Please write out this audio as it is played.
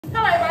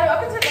Hello everybody,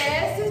 welcome to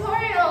this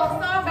tutorial.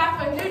 So I'm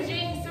back with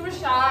NewJeans, Super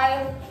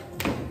Shy.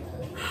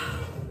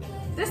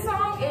 This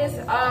song is,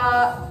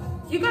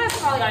 you guys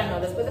probably already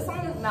know this, but this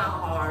song is not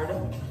hard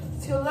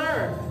to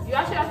learn.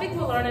 I think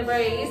you'll learn it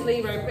very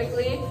easily, very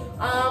quickly.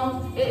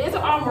 It is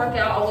an arm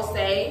workout, I will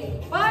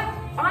say, but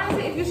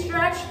honestly, if you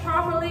stretch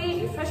properly,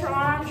 you stretch your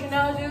arms, you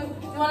know, do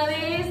one of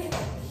these,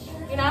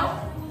 you know,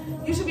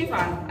 you should be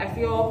fine. I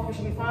feel you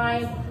should be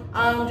fine.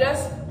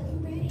 Just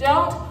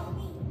don't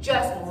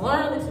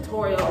learn the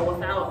tutorial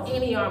without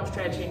any arm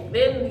stretching.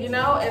 Then, you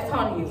know, it's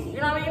on you.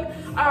 You know what I mean?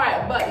 All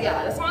right, but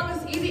yeah, the song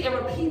is easy. It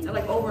repeats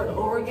like over and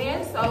over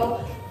again.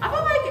 So I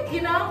feel like,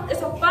 you know,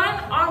 it's a fun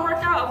arm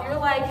workout. If you're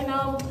like, you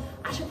know,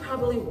 I should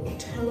probably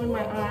tone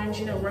my arms,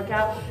 you know, work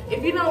out.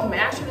 If you know,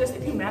 master this,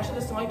 if you master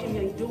the song, you can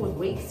like, do it with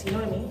weights. You know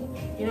what I mean?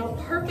 You know,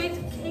 perfect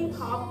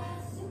K-pop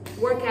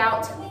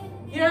workout.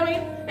 You know what I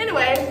mean?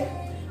 Anyway.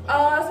 So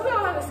what do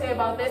I have to say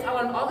about this? I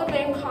learned all the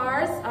main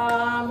parts.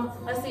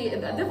 Let's see,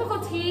 the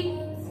difficulty,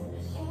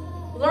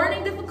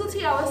 learning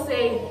difficulty, I would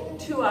say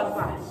 2 out of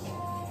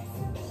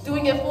 5.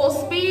 Doing it full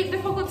speed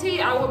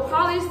difficulty, I would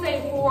probably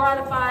say 4 out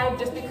of 5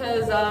 just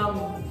because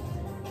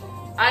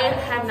I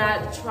have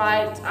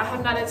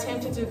not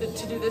attempted to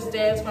do this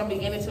dance from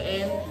beginning to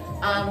end,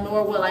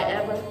 nor will I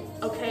ever,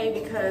 okay?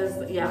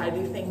 Because yeah, I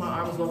do think my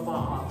arms will fall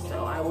off.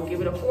 So I will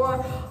give it a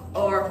 4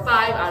 or 5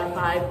 out of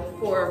 5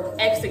 for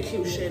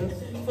execution.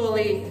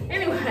 Fully.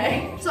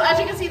 Anyway, so as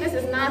you can see, this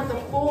is not the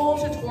full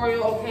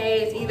tutorial,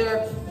 okay? It's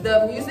either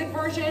the music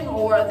version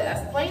or the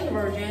explained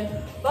version,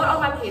 but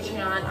on my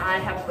Patreon, I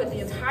have put the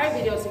entire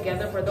video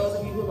together for those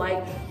of you who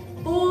like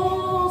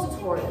full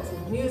tutorials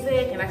with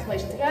music and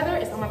explanation together.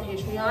 It's on my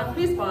Patreon.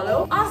 Please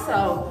follow.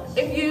 Also,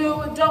 if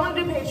you don't want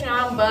to do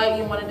Patreon, but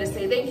you wanted to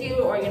say thank you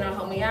or, you know,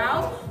 help me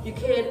out, you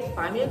can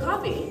buy me a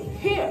coffee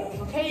here,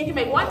 okay? You can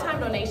make one-time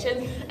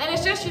donation, and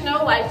it's just, you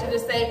know, like to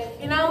just say,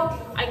 you know,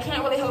 I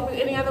can't really help you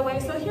any other way,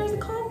 so here's a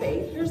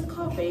coffee. Here's a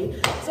coffee.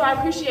 So I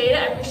appreciate it.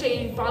 I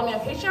appreciate you following me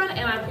on Patreon,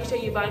 and I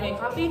appreciate you buying me a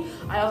coffee.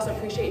 I also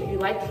appreciate if you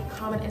like,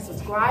 comment, and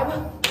subscribe.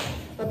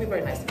 That'd be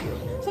very nice of you.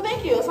 So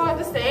thank you. That's all I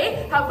have to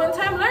say. Have a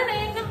fun time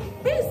learning.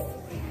 Peace.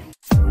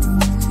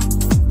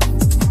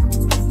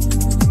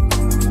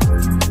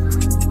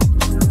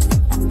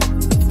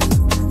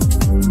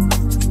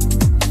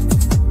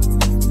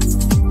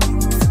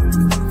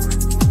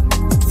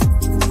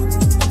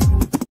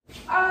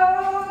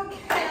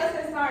 Okay, let's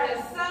get started.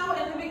 So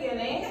in the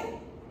beginning,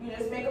 you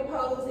just make a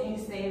pose and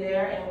you stay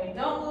there, and we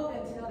don't move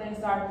until they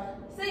start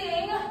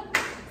singing.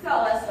 So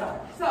let's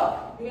start. So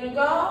you're gonna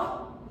go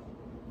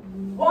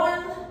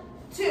 1,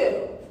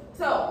 2.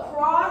 So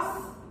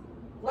cross,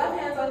 left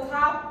hand's on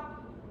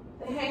top,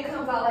 the hand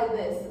comes out like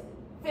this.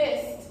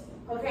 Fist.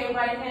 Okay,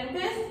 right hand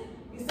fist.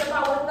 You step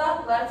out with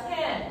the left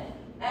hand.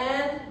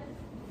 And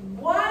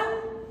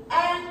 1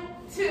 and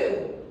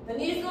 2. The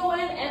knees go in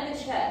and the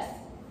chest.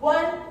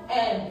 1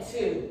 and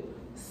 2.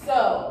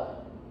 So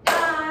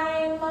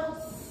I'm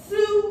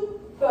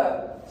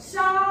super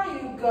shy.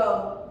 You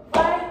go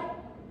right,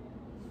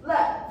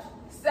 left.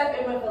 Step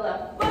in with the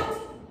left foot.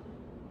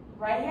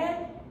 Right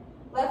hand,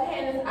 left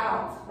hand is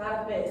out,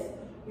 not a fist.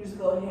 You just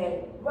go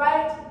ahead,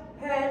 right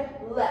hand,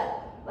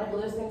 left, like you're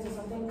listening to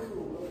something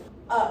cool.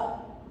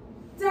 Up,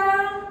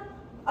 down,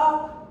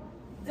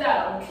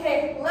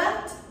 okay,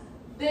 left,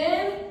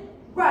 then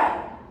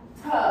right,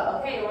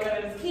 tug. Okay, we're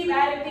gonna just keep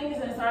adding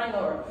things and starting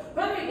over.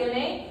 From the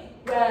beginning,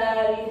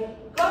 ready,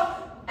 go,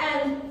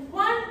 and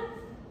 1,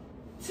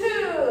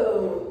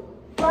 2,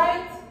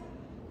 right,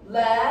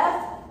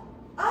 left,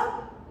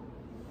 up,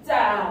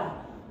 down.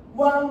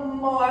 One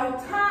more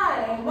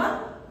time.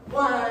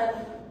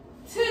 1,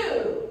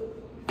 2,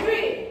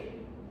 3,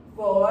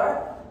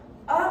 4.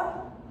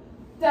 Up,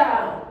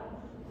 down,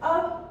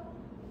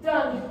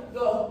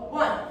 go.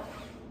 1,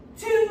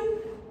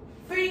 2,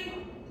 3,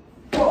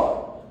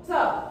 4.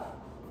 So,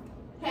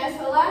 hands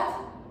to the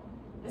left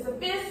is a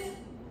fist.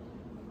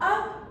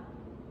 Up,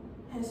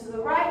 hands to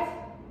the right,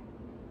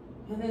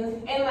 and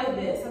then in like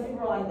this. Some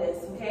people are like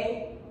this,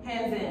 okay?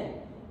 Hands in.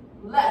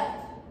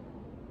 Left,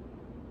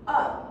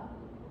 up.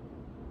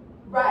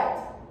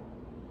 Right,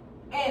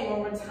 and one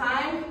more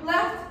time,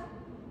 left,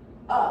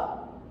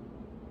 up,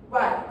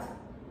 right,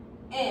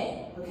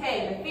 in.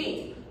 Okay, the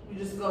feet, you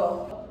just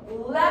go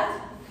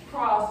left,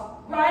 cross,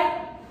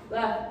 right,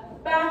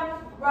 left, back.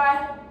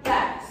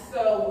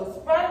 So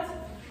with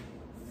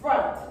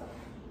front,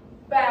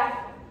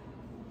 back,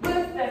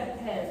 with the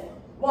hands.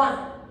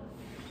 1,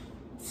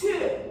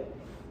 2,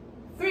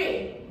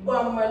 3.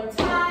 One more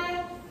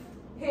time.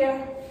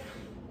 Here,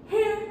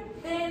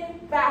 then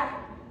back.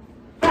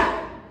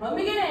 From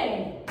the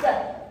beginning,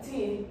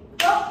 ready,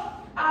 go.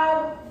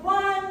 I'm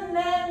 1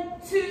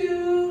 and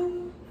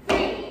 2,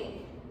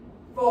 3,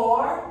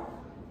 4.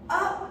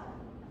 Up,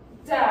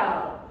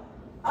 down,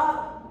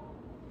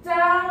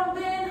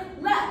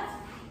 then left,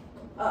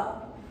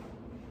 up,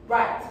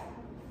 right,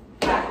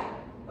 back.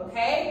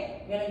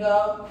 Okay, you're gonna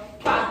go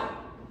 5,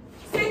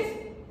 6,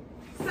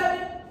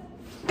 7,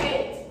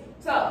 8.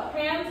 So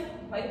hands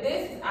like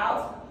this,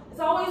 out. It's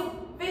always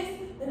fist,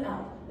 then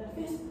out, then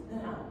fist,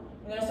 then out.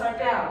 You're gonna start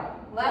down.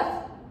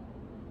 Left,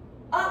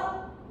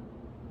 up,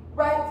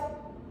 right,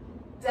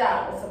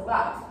 down. It's a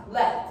box.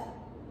 Left,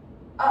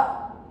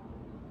 up,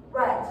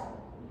 right,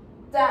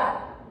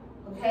 down.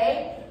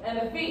 Okay? And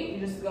the feet,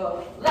 you just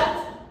go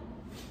left,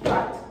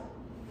 right,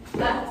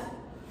 left,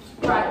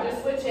 right.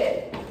 Just switch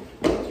it.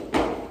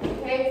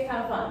 Okay? It's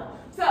kind of fun.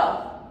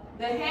 So,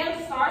 the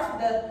hand starts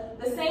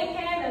with the same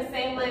hand and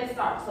same leg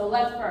starts. So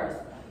left first.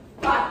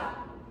 5,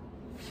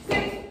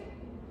 6,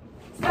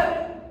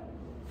 7.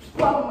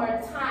 One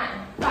more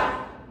time.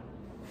 5,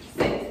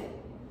 6,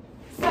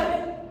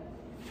 7,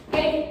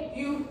 8.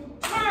 You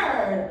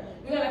turn.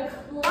 You're going to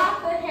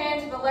clap the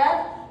hand to the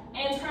left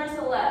and turn to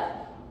the left.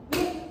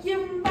 Make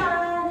your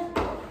mind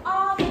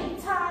all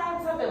the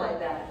time. Something like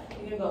that.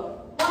 You're going to go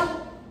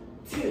 1,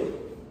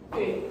 2,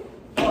 3,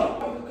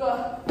 4. You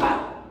go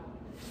 5,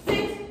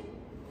 6,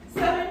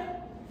 7,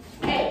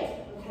 8.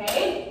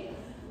 Okay?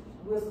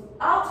 Whistle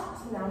out.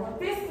 So now we're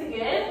fist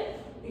again.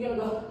 You're going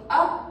to go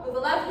up with the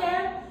left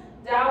hand,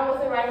 down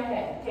with the right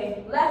hand.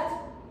 Okay? Left,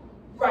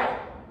 right.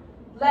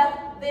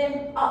 Left,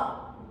 then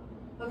up.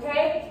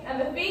 Okay?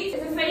 And the feet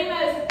is the same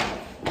as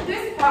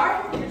this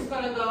part. You're just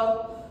going to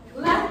go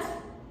left,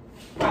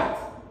 right.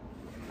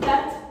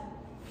 Left,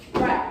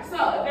 right.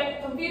 So if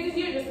it confuses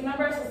you, just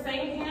remember it's the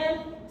same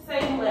hand,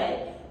 same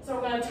leg. So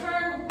we're going to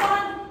turn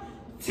 1,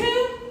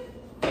 2,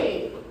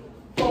 3,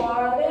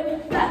 4,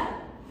 then left,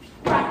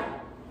 right.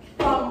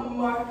 One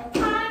more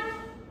time.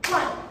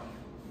 1,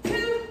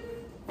 2,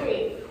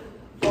 3,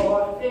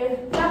 4,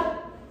 then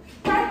left,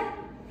 right,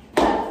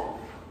 left,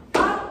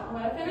 up. I'm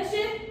going to finish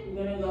it. You're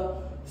going to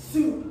go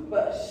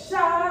super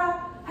shy,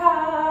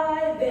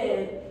 high,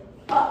 then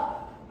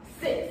up.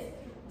 6,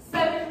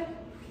 7,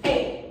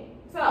 8.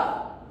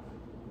 So,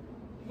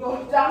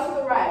 go down to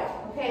the right.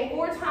 Okay,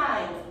 4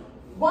 times.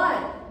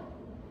 1,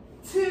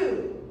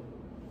 2,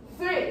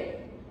 3,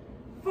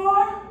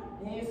 4.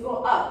 And you just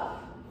go up.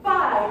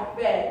 5,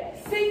 then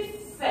 6,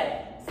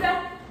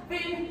 7,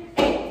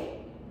 8.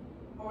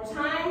 One more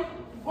time.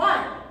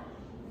 1,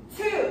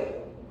 2,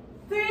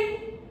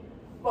 3,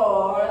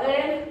 4,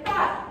 then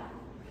 5,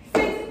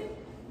 6,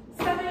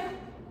 7,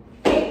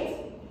 8.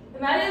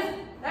 And that is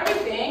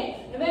everything.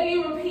 And then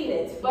you repeat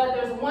it. But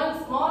there's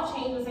one small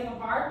change in the second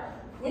part.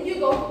 When you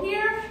go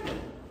here,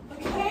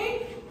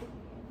 okay,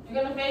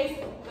 you're going to face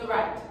the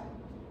right.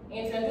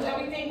 And you're going to do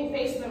everything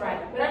facing the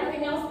right. But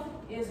everything else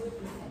is the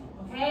same,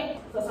 okay?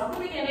 So start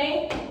from the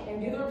beginning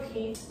and do the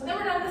repeat. And then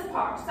we're done this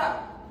part. So,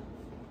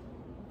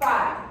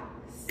 5,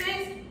 6,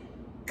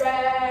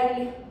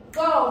 ready,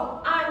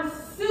 go. I'm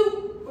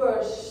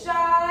super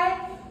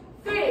shy.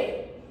 3,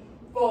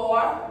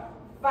 4,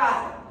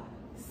 5,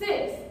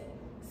 6,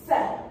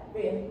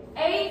 7,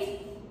 8.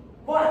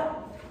 1,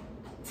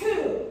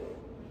 2,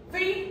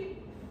 3,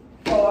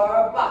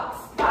 4, box.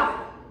 5,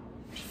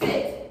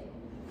 6,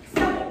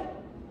 7,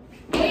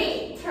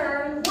 8.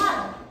 Turn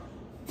 1,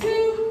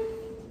 2,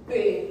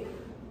 3,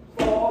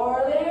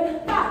 4,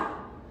 then 5,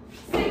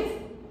 6,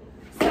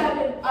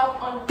 7.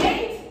 Up on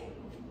 8.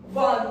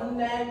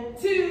 1 and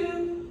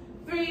 2,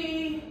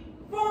 3,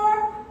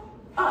 4.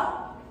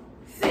 Up.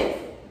 6,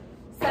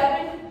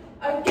 7.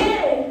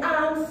 Again,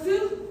 I'm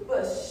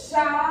super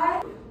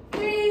shy.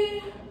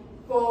 3,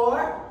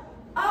 4.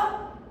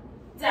 Up,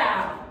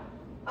 down,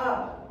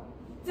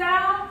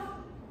 down.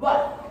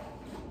 1,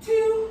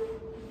 2,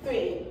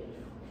 3,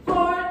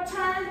 4.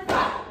 Turn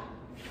 5,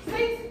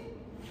 6,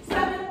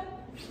 7,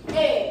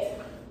 8.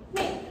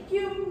 Make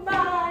you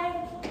mine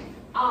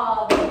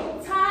all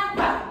the time.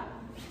 5,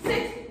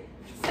 6,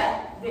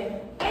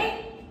 7,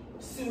 8.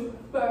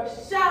 Super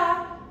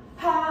shy.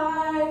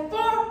 High.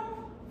 4,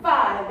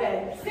 5,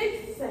 and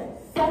 6, and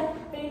 7,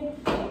 8.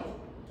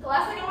 The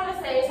last thing I want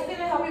to say is something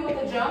to help you with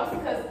the jumps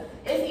because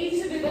it's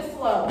easy to do this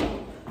slow.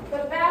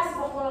 But fast is a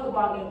whole other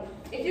ballgame.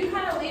 If you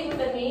kind of lead with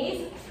the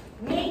knees,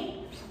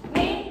 knee,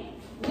 knee,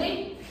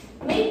 knee,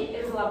 knee,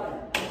 it is a lot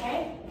better,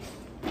 okay?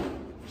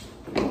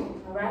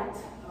 All right,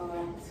 all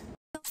right.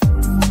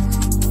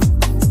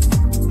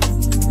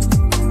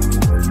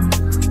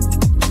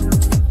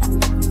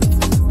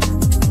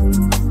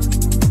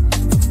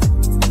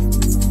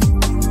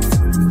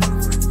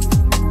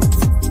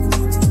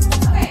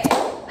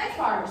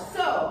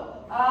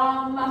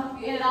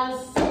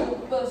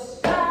 Super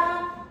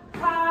shy,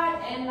 high,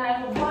 and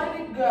I want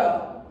to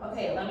go.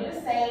 Okay, let me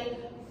just say,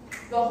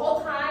 the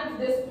whole time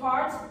this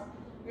part,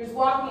 you're just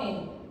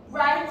walking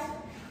right,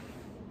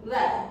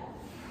 left,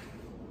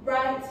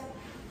 right,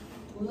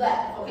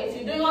 left. Okay, so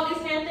you're doing all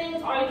these hand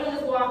things, all you're doing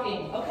is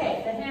walking.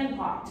 Okay, the hand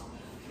part.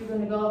 You're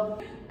gonna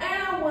go,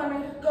 and I want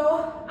to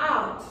go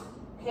out.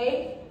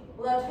 Okay,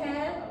 left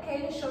hand,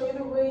 okay, to show you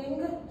the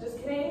ring, just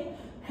kidding.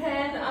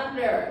 Hand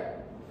under.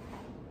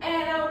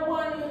 And I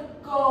want to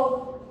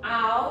go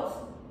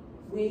out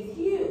with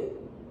you.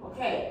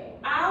 Okay,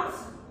 out,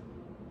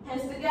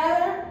 hands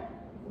together,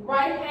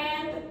 right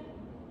hand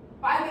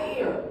by the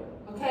ear.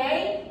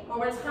 Okay, one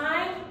more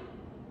time,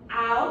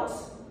 out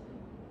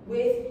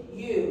with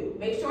you.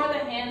 Make sure the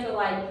hands are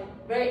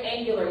like very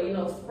angular, you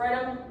know, spread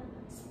them,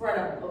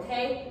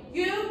 okay?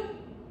 You,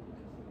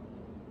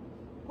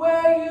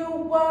 where you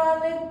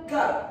wanna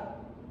go.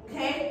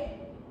 Okay?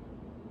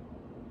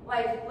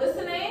 Like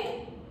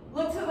listening,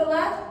 look to the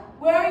left,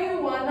 where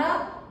you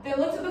wanna, then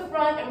look to the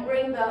front and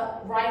bring the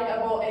right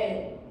elbow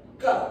in.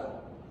 Go.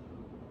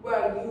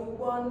 Where you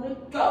wanna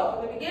go.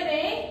 From the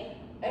beginning,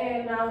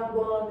 and I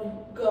wanna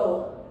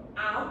go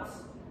out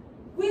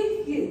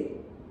with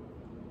you.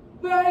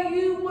 Where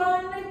you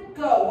wanna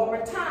go. One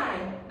more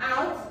time.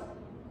 Out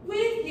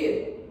with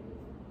you.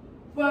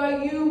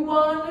 Where you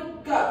wanna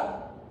go.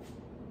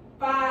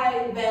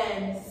 5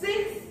 and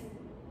 6,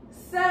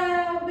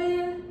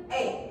 7,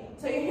 8.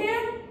 So you're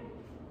here.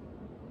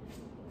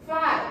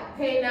 5.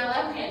 Okay, now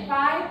left hand.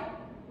 5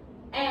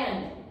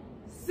 and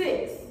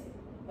 6.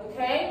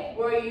 Okay,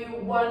 where you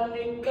want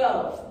to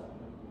go.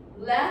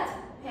 Left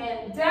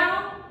hand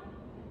down,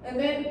 and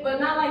then, but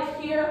not like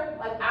here,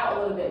 like out a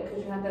little bit,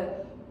 because you have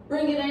to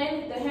bring it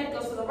in. The hand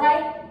goes to the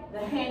right,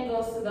 the hand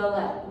goes to the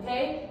left.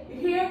 Okay, you're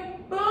here.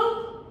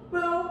 Boom,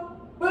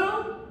 boom,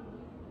 boom.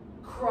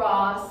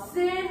 Cross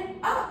it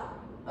up.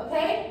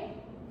 Okay,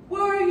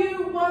 where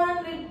you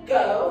want to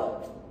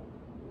go.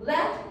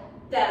 Left,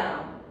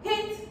 down,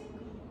 hit,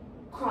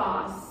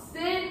 cross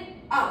it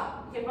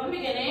up. Okay, from the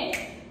beginning.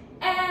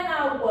 And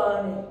I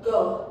wanna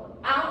go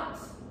out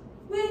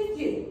with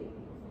you.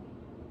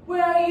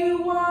 Where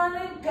you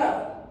wanna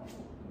go.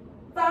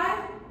 5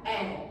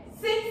 and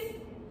 6.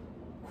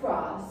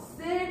 Cross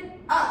it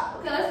up.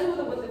 Okay, let's do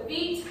it with the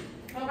feet.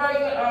 Remember,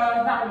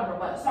 not remember,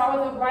 but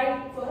start with the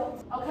right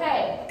foot.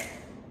 Okay.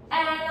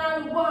 And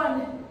I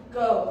wanna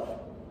go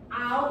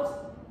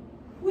out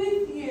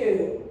with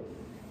you.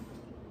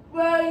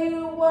 Where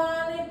you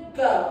wanna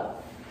go.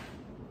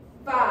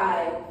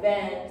 5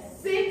 and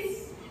 6.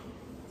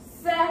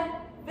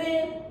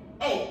 7,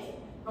 8.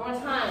 One more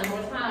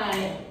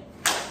time.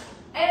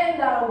 And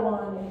I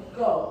want to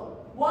go.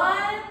 1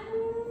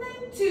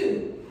 and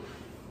 2,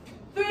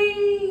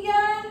 3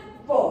 and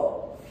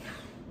 4,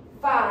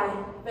 5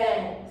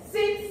 and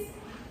 6,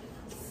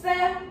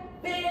 7,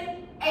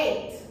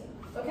 8.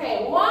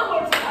 Okay, one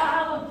more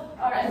time.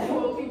 All right, then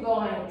we'll keep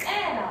going.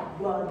 And I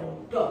want to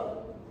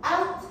go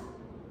out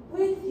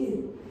with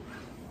you.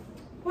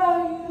 Where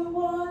you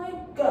want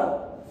to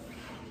go.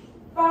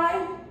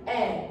 5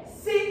 and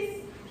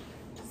 6,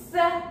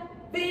 7,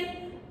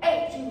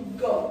 8. You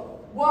go.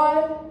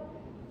 1,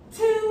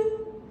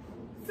 2,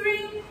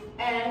 3,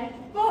 and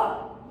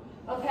 4.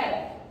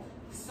 Okay,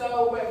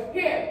 so we're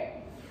here.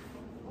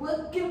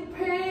 Looking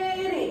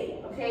pretty.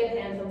 Okay,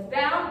 the hand comes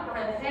down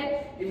behind the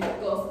head. Your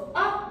hip goes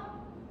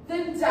up,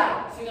 then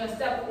down. So you're gonna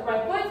step with the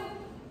right foot.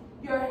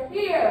 You're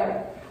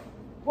here.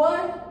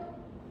 1,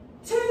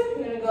 2.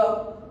 You're gonna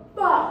go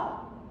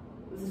fall.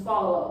 This is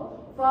follow.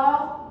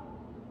 Fall.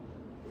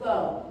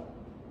 Low.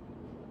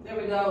 There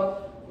we go.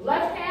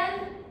 Left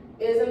hand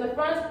is in the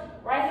front,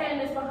 right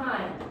hand is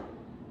behind.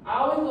 I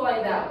always go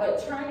like that, but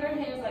turn your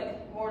hands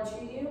like more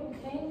to you,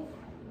 okay?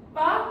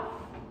 Fa.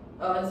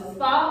 Oh, this is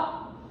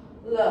fa,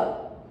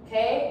 low.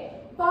 Okay?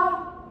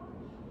 Fa,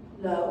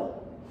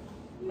 low,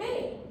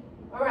 mi.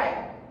 All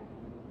right.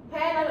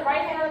 Hand on the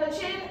right hand on the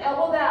chin,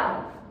 elbow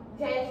down.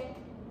 Okay?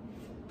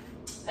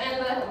 And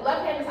the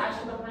left hand is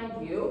actually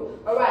behind you.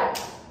 All right.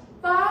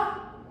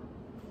 Fa,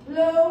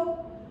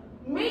 low,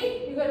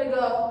 mi. You're gonna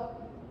go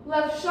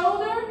left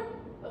shoulder,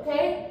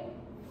 okay?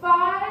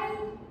 5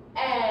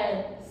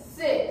 and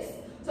 6.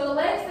 So the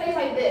leg stays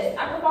like this.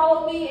 After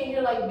follow me and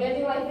you're like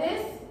bending like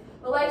this,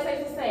 the leg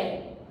stays the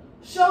same.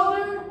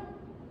 Shoulder,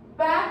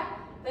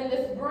 back, then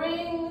just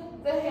bring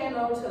the hand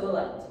over to the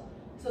left.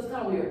 So it's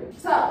kind of weird.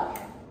 So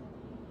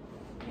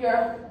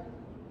you're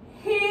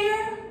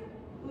here,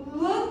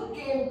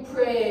 looking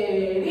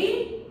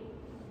pretty.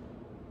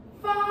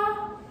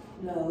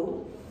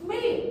 Follow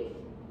me.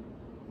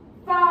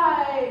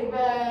 5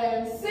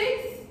 and 6.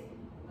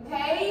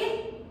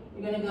 Okay?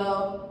 You're gonna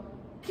go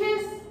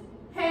kiss,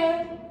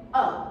 hand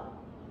up.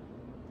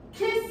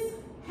 Kiss,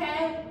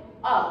 hand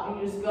up.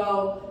 You just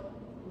go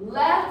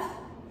left,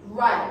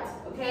 right.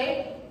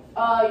 Okay?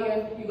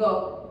 You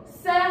go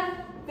 7,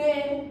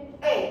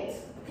 8.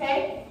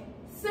 Okay?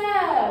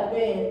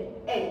 7,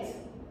 8.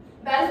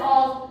 That's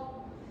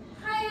all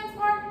hands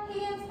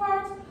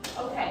part.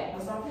 Okay,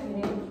 let's start from the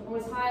beginning. One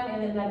more time,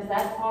 and then that is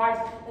that part.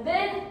 And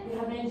then we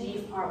have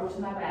NG's part, which is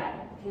not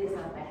bad. Okay, it's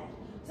not bad.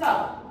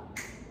 So,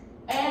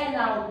 and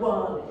now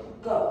 1,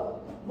 go.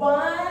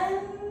 1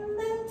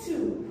 and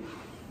 2,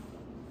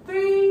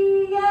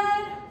 3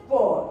 and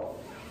 4,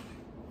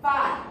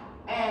 5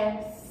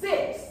 and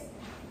 6,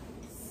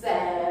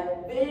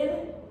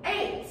 7,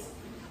 8.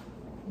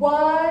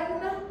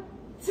 1,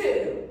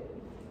 2,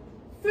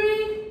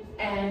 3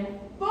 and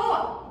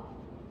 4,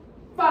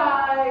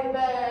 5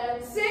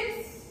 and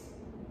 6.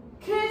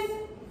 Kiss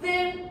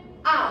them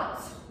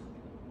out.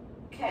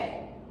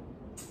 Okay,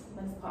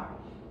 next part.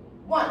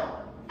 1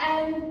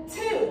 and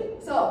 2.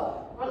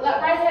 So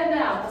right hand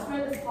now. That's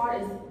where this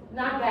part is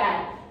not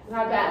bad.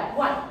 Not bad.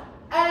 1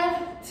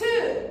 and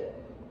 2,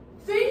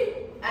 3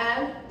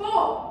 and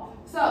 4.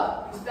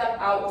 So you step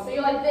out. So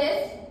you're like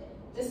this.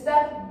 Just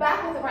step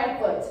back with the right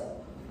foot.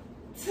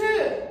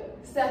 2.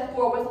 Step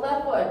forward with the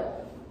left foot.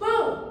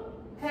 boom.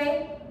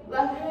 Okay,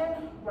 left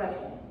hand, right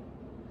hand.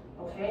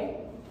 Okay,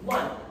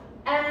 1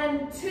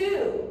 and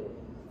 2,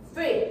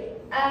 3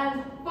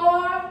 and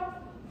 4,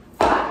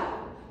 5.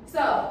 So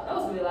that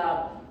was really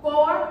loud.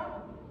 4,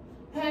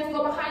 hands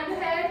go behind the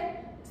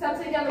head,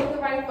 step together with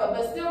the right foot,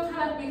 but still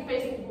kind of be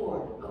facing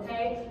forward.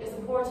 Okay, it's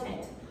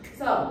important.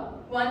 So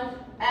 1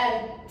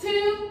 and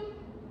 2,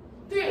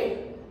 3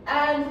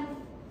 and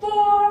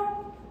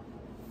 4,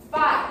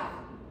 5.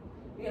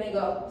 You're gonna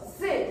go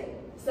 6,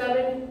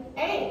 7,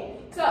 8.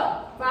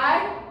 So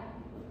 5,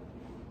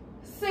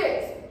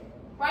 6.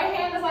 Right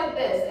hand is like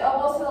this,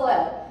 elbows to the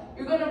left.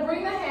 You're gonna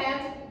bring the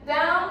hand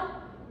down,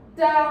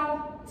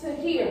 down to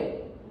here.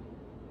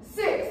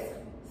 6,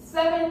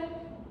 7,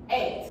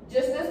 8.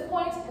 Just this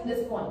point and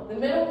this point. The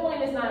middle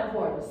point is not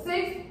important.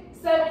 6,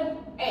 7,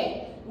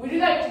 8. When we do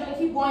that, you're just gonna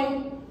keep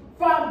going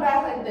front,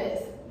 back like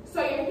this.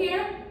 So you're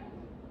here,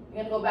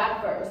 you're gonna go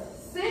back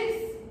first. 6,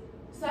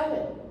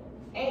 7,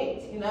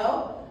 8, you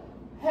know?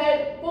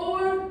 Head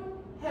forward,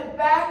 head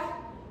back,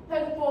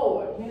 head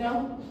forward, you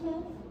know?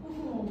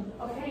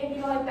 Okay, and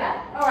you go like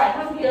that. All right,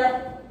 come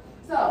here.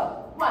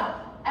 So 1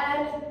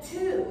 and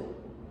 2,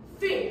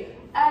 3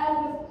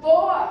 and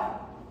 4,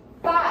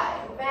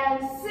 5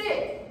 and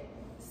 6,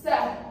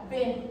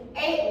 7,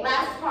 8.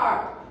 Last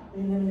part.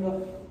 You're gonna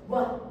go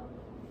 1,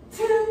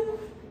 2,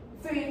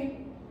 3,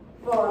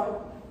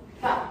 4,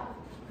 5,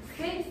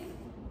 6,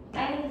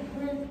 and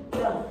we're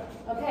done.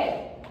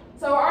 Okay,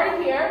 so we're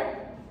already here.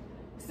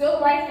 Still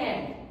the right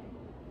hand.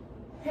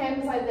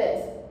 Hands like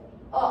this.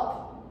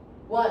 Up.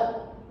 1.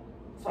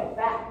 Swipe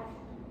back.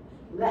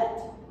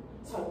 Left.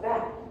 Swipe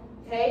back.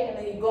 Okay, and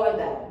then you go like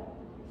that.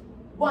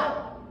 1,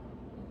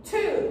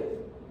 2,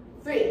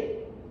 3,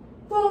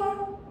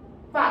 4,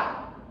 5,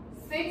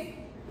 6,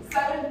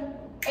 7,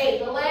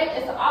 8. The leg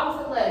is the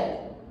opposite leg.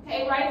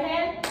 Okay, right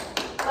hand,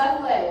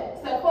 left leg.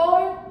 Step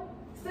forward,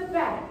 step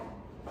back.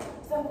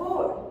 Step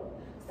forward,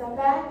 step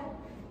back,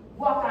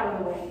 walk out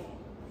of the way.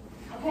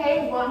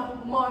 Okay, one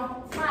more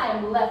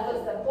time. Left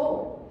foot, step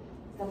forward,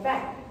 step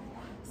back,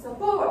 step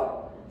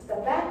forward,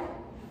 step back,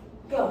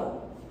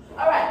 go.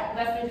 All right,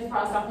 let's finish this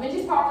part. Stop.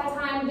 Finish part one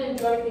time, then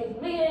do everything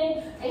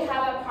bleeding, and you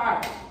have that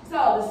part.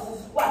 So this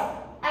is 1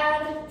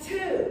 and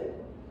 2,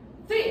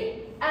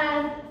 3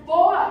 and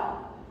 4,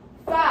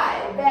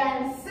 5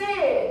 and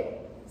 6,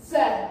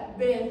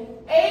 7,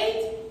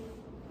 8.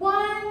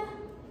 1,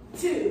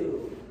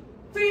 2,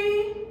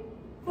 3,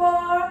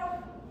 4,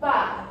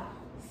 5,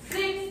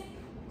 6,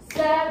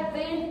 7,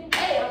 8.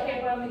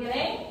 Okay, from the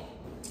beginning.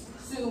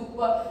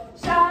 Super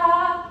shy,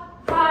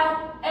 high,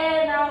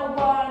 and I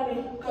want to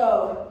go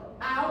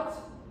out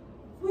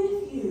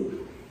with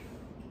you.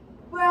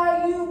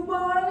 Where you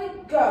want to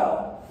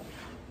go.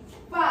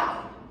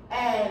 5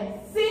 and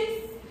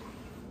 6,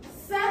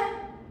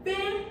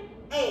 7,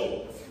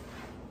 8.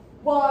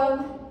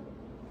 1,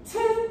 2.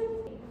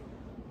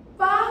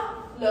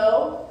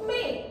 Follow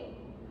me.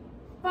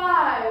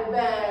 5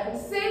 and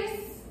 6,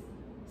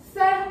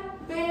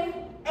 7,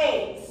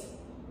 8.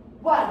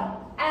 1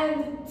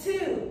 and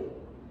 2,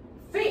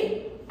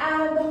 3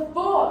 and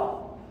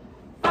 4,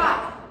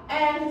 5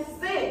 and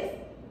 6,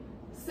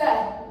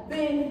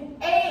 7,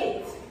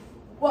 8.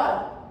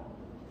 1,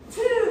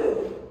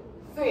 2,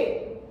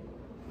 3,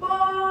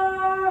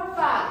 4,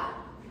 5,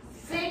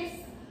 6,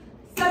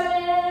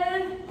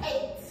 7,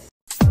 8.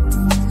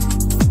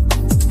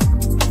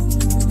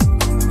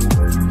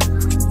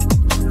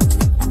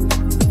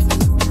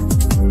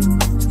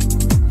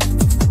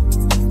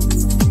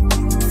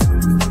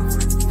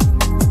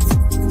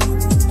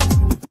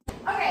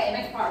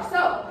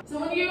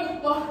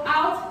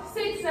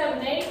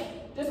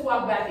 Just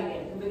walk back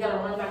again. We gotta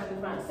run back to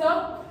the front.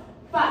 So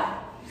 5,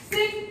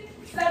 6,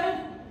 7,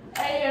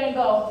 8. You're gonna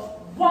go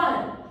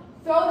 1.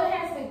 Throw the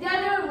hands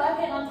together, left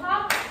hand on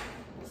top.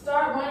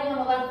 Start running on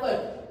the left foot.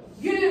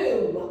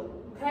 You.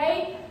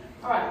 Okay?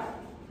 Alright.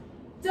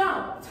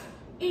 Don't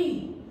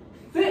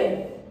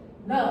even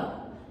no.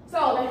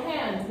 So the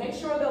hands, make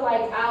sure they're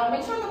like out.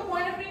 Make sure the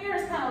pointer finger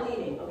is kind of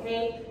leading,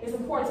 okay? It's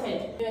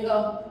important. You're gonna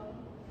go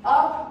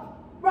up,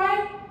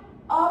 right,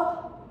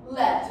 up,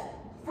 left,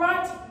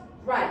 front,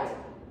 right,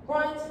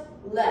 front,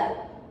 left,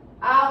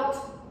 out,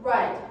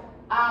 right,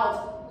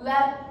 out,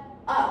 left,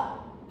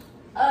 up.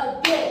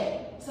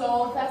 Again.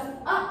 So that's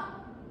up,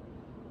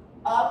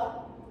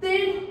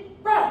 then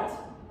front,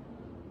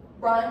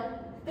 front,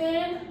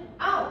 then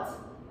out,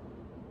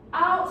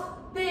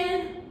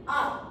 then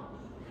up.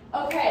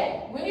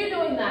 Okay, when you're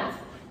doing that,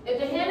 if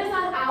the hand is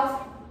not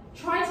out,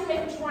 try to make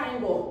a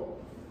triangle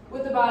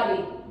with the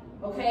body,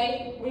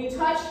 okay? When you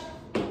touch,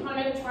 try to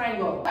make a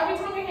triangle. Every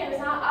time your hand is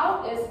not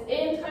out, it's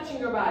in touching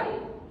your body.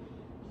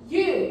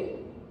 You,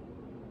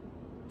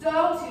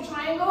 don't, see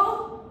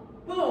triangle,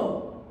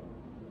 boom,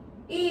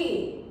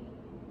 E,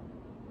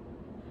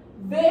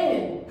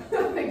 then, I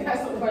think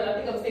that's the word, I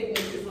think I'm taking it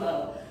too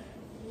slow.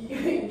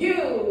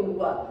 You,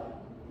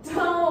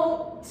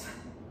 don't,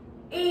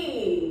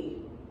 E,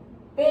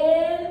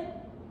 bend,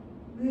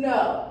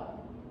 no.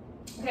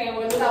 Okay, we're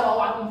gonna do that while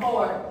walking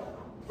forward.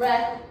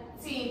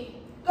 Ready,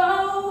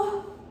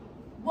 go.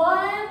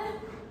 1,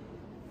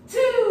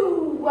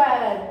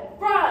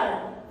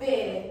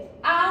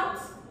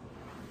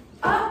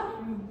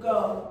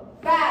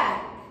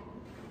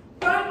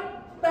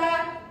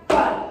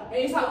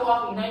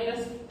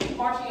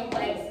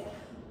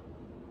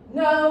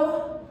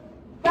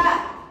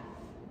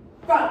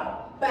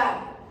 front,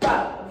 back,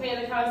 front.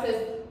 Okay, the count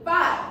says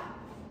 5,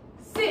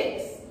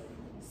 6,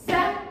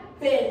 7,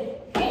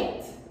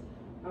 8.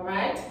 All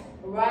right,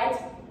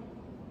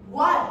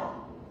 1,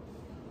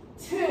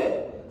 2.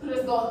 So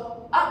just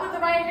go up with the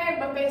right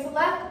hand but face the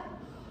left,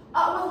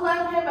 up with the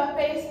left hand but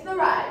face the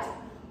right.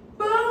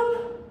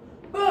 Boom,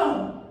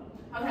 boom.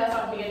 Okay, let's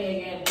start from the beginning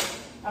again.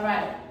 All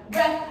right,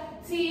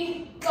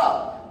 ready,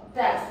 go.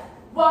 That's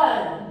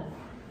 1,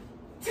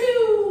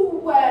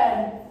 2,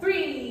 and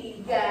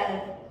 3,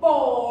 and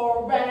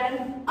 4,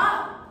 and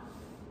up,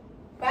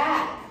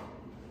 back,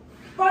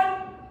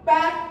 front,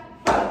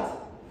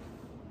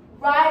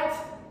 right,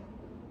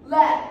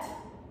 left.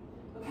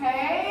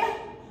 Okay?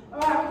 All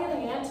right, we're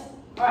getting it.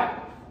 All right,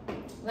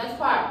 next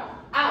part.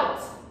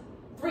 Out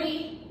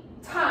 3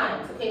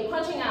 times. Okay,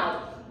 punching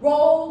out.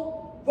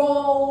 Roll,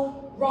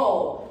 roll,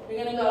 roll.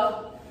 You're gonna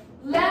go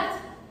left,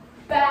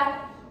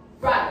 back,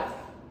 right.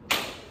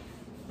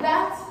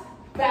 Left,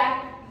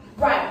 back,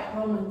 right.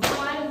 One more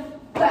time.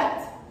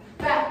 Left,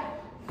 back,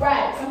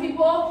 right. Some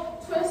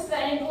people twist the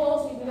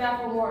ankles. You do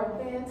that for more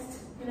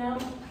advanced, you know.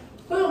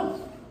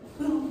 Boom,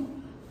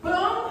 boom,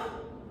 boom.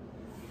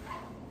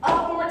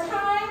 Up one more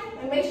time.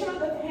 And make sure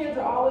that the hands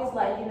are always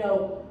like, you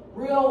know,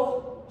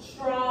 real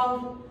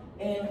strong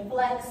and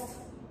flexed.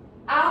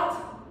 Out,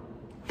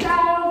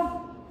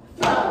 down,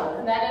 throw.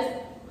 And that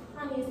is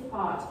honey's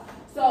part.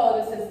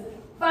 So this is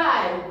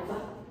 5,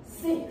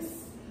 6,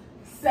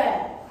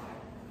 7,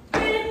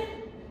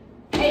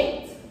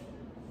 8,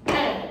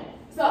 and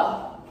so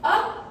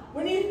up.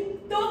 When you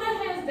throw the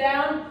hands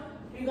down,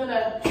 you're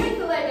gonna kick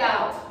the leg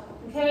out.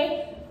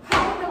 Okay?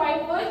 Hop with the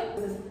right foot.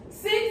 This is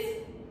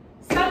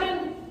 6,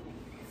 7,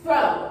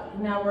 throw.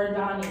 Now we're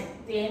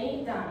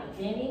Danny.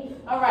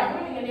 All right,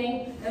 we're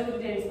beginning, and we'll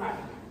do Danny's part.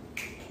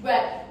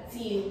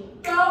 Ready,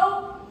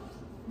 go.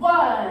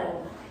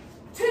 1,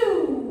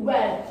 2,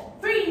 and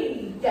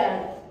 3,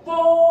 and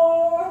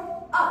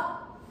 4,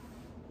 up,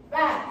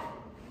 back,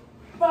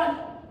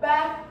 front,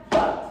 back,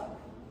 front.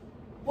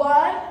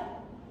 1,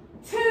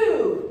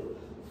 2,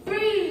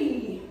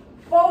 3,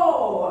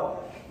 4,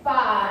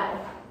 5,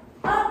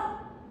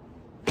 up,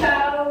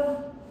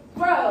 down,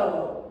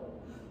 throw.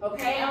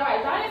 Okay, all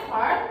right, Donnie's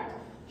part.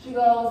 She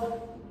goes,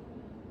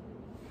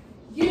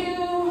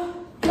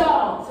 you,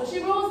 down. So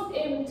she rolls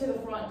into the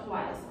front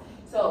twice.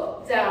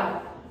 So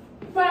down,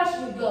 front,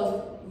 she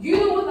goes,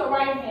 you with the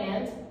right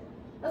hand.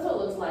 That's what it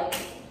looks like.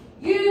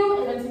 You,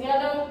 and then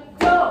together,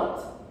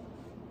 don't.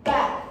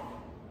 Back,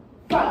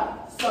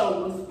 front. So it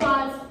was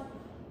front,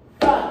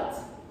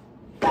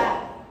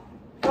 back.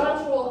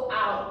 Front roll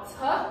out.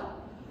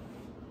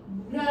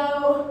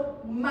 Know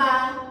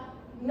my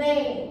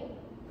name.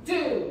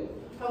 Do.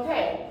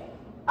 Okay.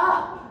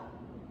 Up,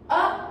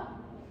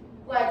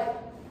 like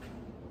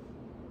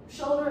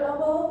shoulder,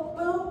 elbow,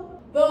 boom,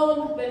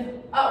 boom,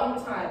 then up one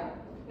more time.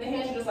 The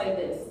hands are just like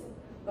this.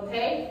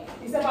 Okay?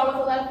 You step out with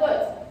the left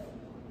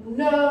foot.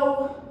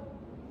 No,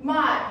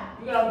 my.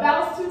 You're gonna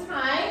bounce 2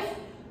 times.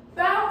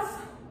 Bounce,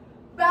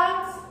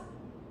 bounce,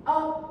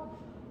 up,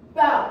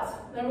 bounce.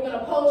 Then we're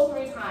gonna pose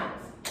 3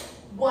 times.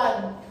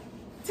 1,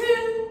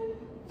 2,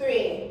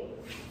 3,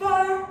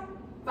 4,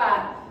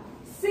 5,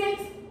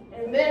 6,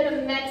 and then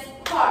the next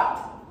part.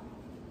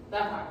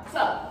 That part. So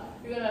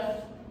you're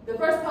gonna. The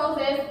first pose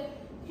is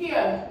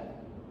here.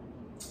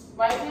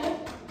 Right hand,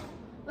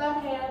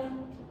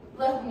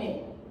 left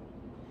knee.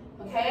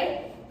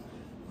 Okay?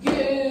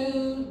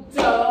 You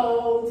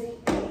don't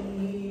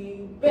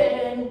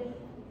even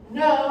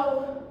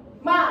know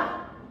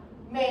my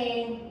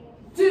name,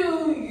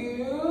 do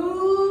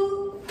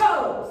you?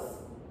 Pose.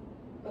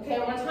 Okay,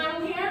 one more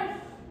time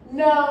here.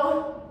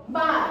 Know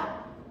my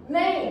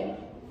name,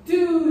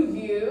 do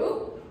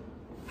you?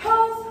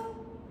 Pose,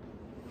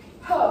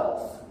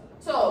 pose.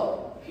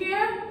 So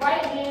here,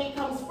 right knee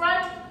comes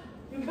front,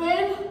 you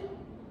bend,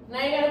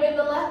 now you're gonna bend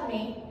the left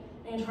knee,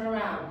 and you turn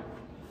around.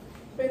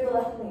 Bend the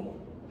left knee,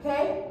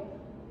 okay?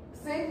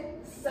 6,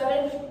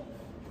 7,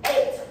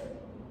 8.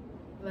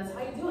 And that's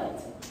how you do it.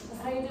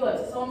 That's how you do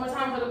it. So one more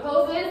time for the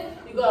poses,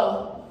 you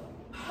go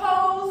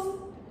pose,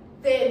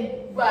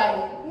 then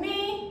right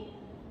knee,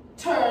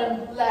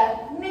 turn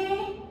left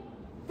knee,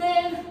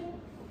 then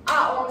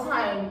out one more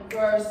time.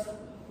 First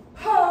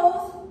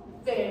pose,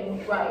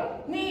 then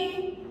right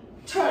knee,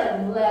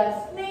 turn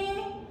left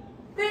knee,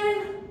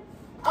 then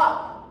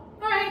up.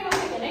 All right, from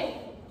the beginning.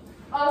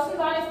 So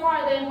Donnie's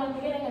part, then from the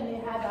beginning, and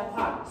then had that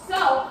part.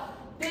 So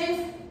this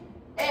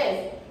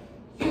is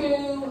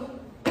you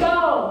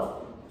don't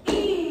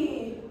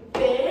even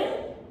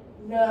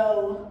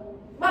know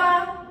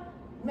my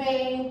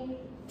name,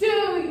 do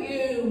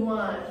you?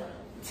 1,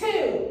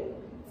 2,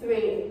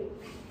 3,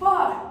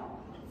 4,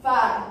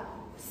 5,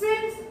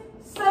 6,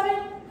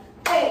 7,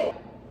 8.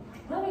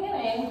 From the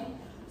beginning.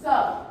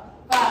 So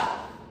 5,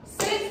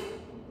 6,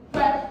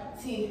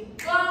 ready,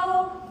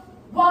 go.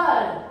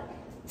 1,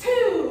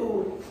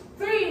 2,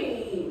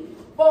 3,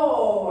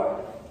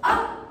 4,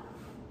 up,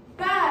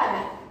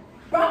 back,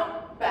 front.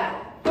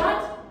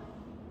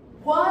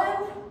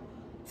 1,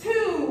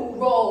 2,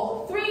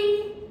 roll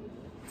 3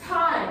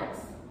 times.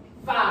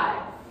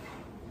 5,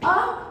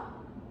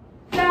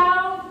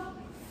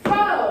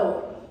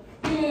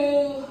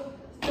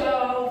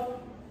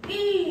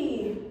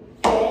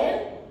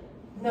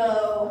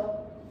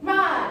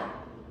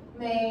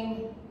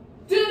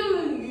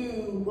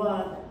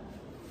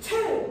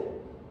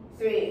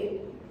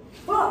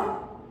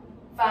 4,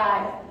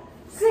 5,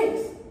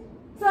 6,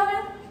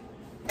 7,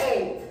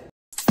 8.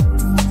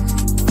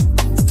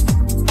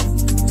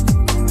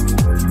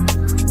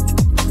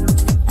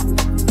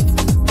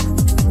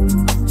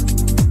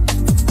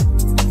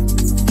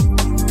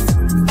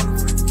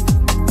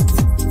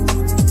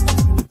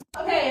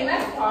 Okay,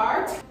 next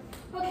part.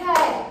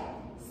 Okay,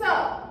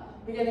 so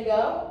we're gonna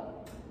go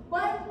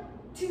 1,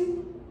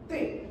 2,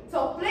 3.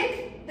 So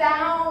flick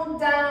down,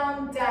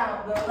 down,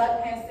 down. The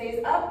left hand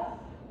stays up.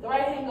 The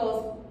right hand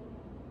goes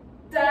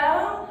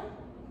down,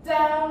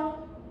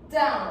 down,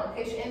 down.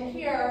 Okay, so in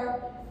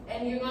here,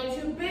 and you're going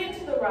to bend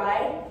to the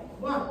right.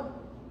 1,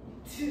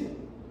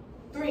 2,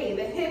 3.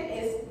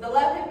 The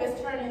left hip is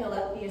turning, the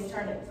left knee is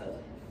turning. So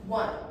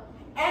 1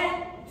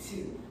 and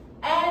 2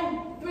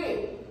 and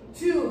 3.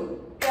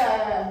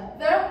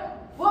 Together.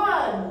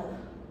 1,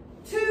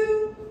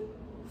 2,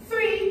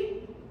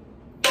 3,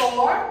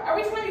 4.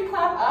 Every time you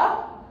clap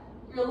up,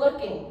 you're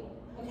looking,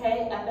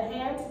 okay, at the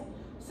hands.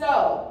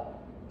 So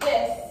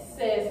this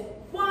is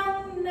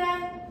 1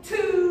 and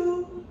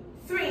 2,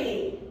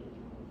 3,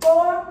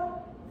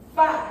 4,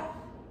 5,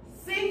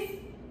 6,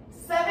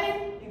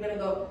 7. You're gonna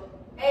go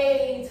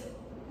 8.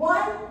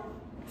 1,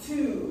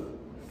 2,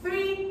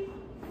 3,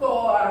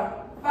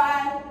 4,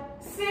 5,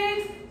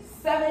 6,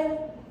 7,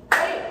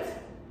 8.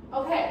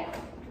 Okay.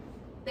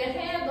 The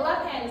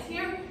left hand is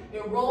here.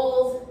 It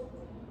rolls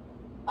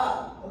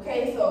up.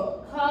 Okay,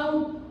 so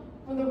come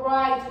from the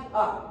right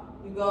up.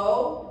 You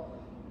go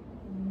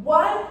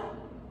 1.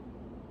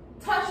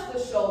 Touch the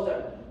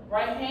shoulder.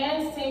 Right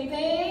hand, same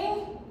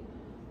thing.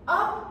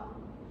 Up.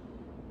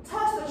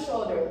 Touch the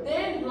shoulder.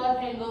 Then the left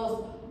hand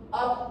goes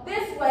up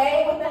this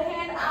way with the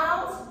hand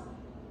out.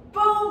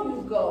 Boom.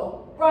 You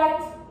go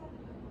right.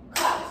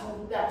 Clap.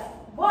 So that's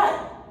 1,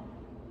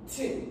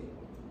 2,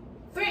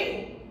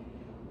 3,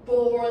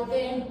 4.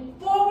 Then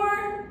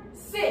forward.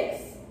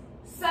 6,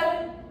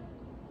 7,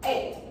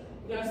 8.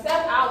 You're gonna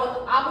step out with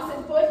the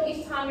opposite foot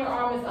each time your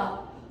arm is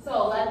up.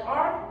 So left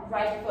arm,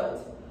 right foot.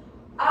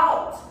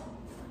 Out.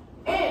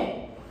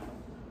 In,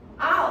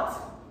 out,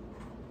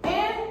 in,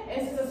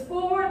 and since it's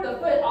forward, the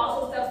foot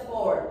also steps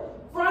forward.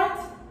 Front,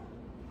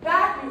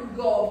 back, you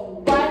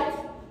go right,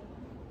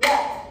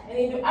 left, and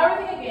then you do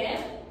everything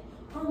again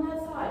on that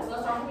side. So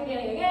let's start from the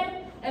beginning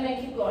again, and then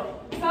keep going.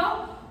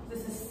 So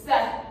this is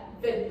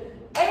 7,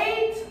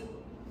 8,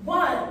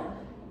 1,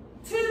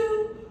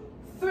 2,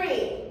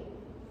 3,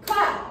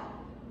 clap,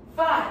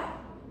 5,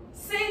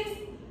 6,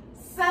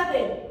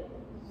 7,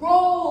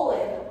 roll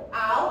it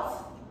out.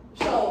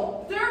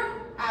 Shoulder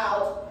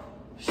out,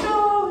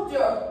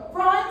 shoulder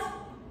front,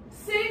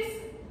 6,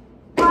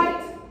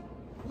 right,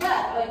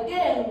 left.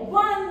 Again,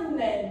 1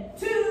 and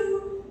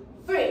 2,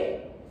 3,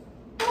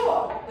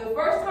 4. The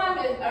first time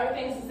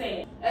everything's the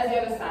same as the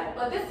other side,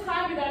 but this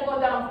time you're gonna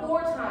go down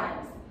 4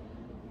 times.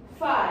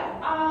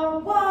 5. I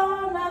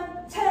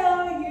wanna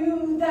tell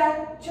you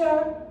that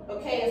you're.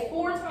 Okay, it's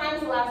 4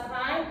 times the last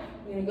time.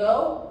 We're gonna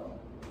go.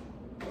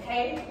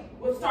 Okay,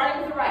 we're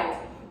starting with the right.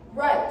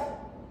 Right,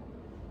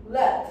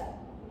 left.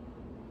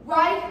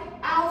 Right,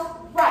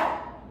 out, right.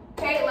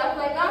 Okay, left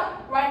leg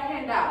up, right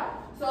hand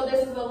out. So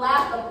this is the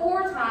last of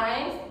 4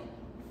 times.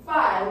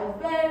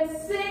 5 and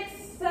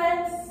 6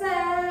 and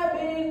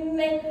 7,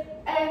 8,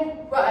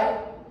 and right,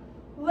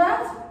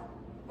 left,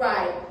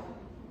 right,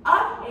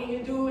 up, and you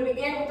do it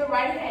again with the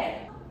right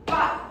hand.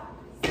 5,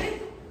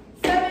 6,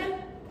 7,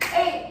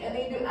 8, and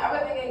then you do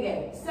everything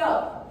again.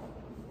 So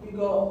you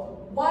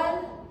go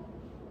 1,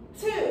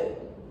 2,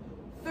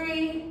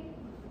 3,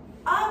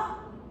 up,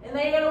 and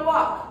then you're gonna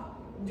walk.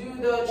 Do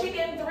the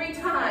chicken 3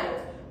 times.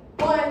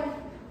 1,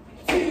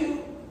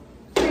 2,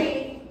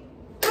 3,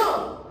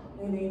 boom.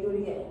 And then you do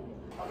it again.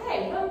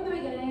 Okay, from the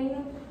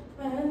beginning.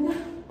 And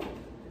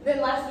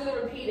then let's do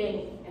the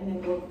repeating. And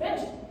then we'll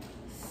finish it.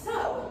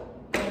 So,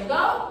 here we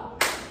go.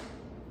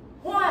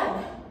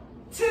 1,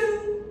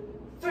 2,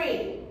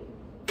 3,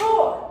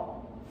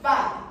 4,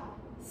 5,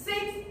 6,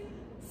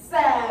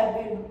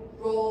 7.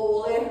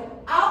 Roll it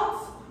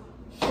out.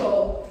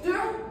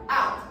 Shoulder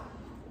out.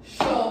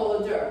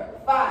 Shoulder.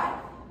 5,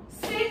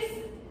 6,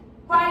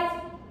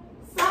 right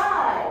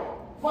side.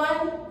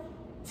 1,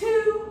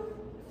 2,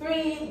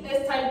 3.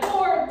 This time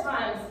 4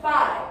 times.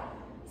 5,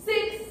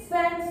 6,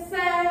 and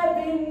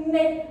 7,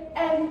 8,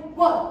 and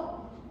 1,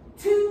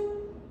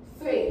 2,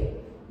 3.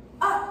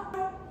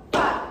 Up.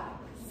 5,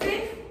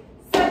 6,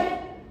 7,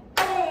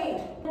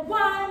 8.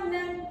 1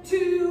 and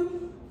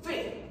 2,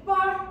 3,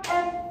 4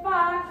 and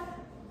 5,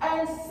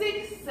 and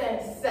 6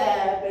 and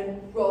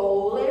 7.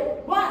 Roll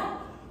it. 1,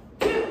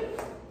 2,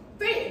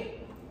 3.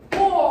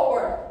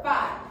 Forward,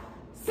 5,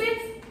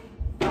 6,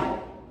 5,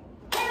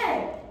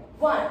 and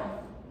 1,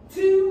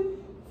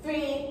 2,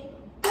 3,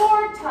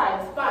 4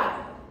 times.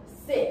 5,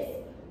 6,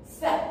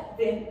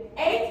 7,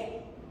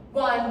 8.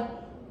 1,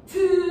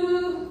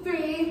 2,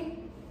 3,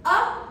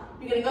 up.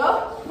 You're gonna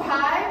go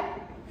 5,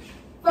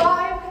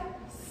 5,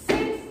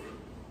 6,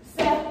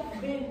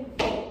 7,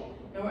 8.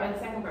 And we're at the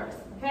second verse,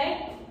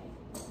 okay?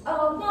 I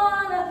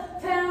wanna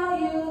tell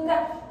you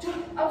that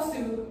I'm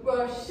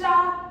super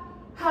shy.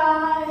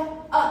 high,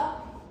 up.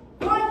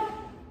 1,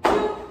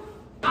 2,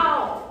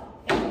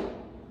 out, in,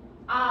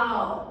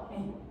 out,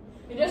 in.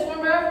 And just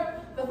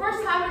remember, the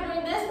first time you're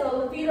doing this,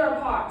 the feet are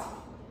apart.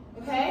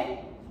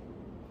 Okay?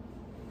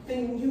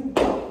 Then you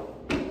go.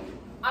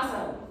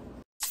 Awesome.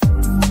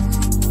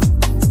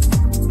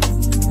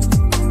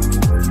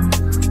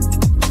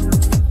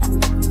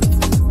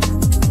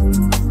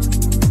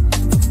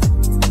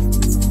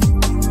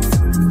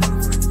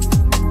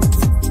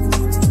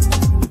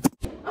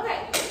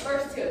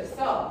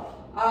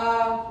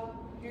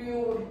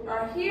 You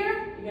are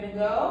here, you're gonna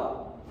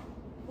go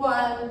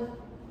 1,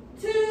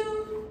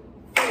 2,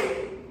 3,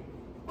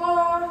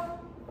 4,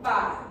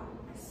 5,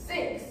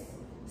 6,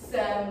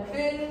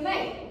 7,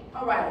 8.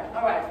 All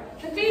right.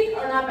 The feet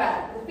are not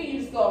bad. The feet, you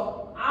just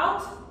go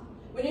out.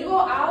 When you go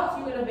out,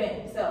 you're gonna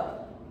bend.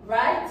 So,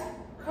 right,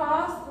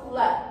 cross,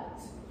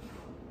 left.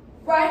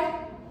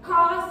 Right,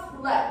 cross,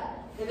 left.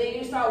 And then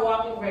you start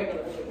walking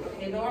regularly.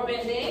 Okay, no more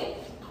bending.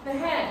 The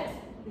hands,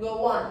 you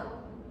go 1.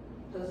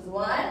 So this is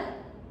 1,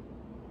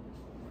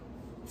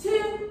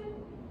 2,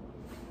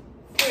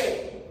 3.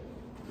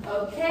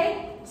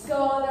 Okay,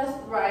 so that's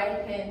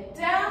right hand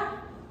down,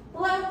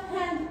 left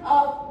hand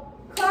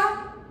up,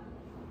 clap,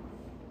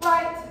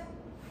 right,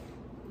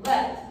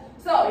 left.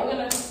 So you're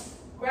gonna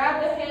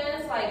grab the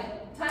hands,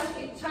 like touch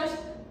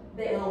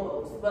the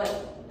elbows,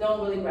 but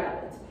don't really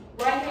grab it.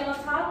 Right hand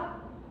on top,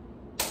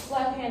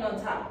 left hand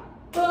on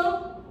top.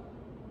 Boom,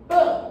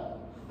 boom.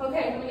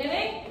 Okay, from the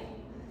beginning,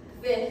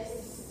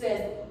 this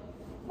is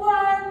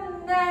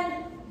 1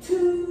 and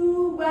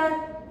 2 and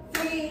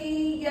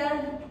 3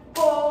 and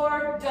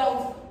 4.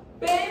 Don't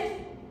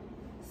bend.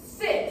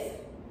 6,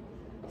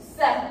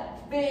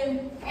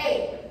 7,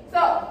 8.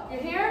 So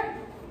you're here.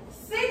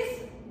 6.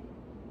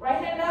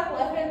 Right hand up,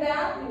 left hand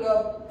down. You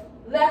go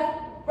left,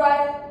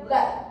 right,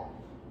 left.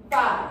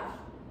 5.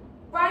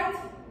 Right,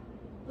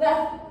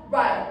 left,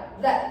 right,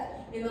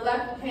 left. And the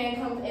left hand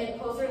comes in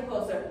closer and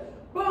closer.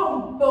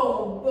 Boom,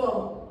 boom,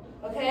 boom.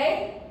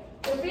 Okay?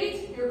 Your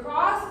feet, your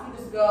cross, you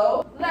just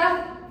go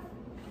left,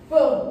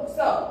 boom.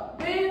 So,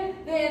 bend,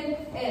 then,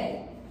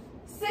 in.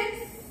 6,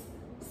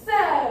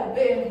 7,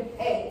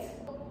 8.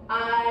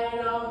 I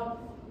don't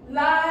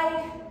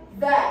like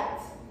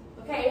that.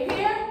 Okay,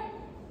 here.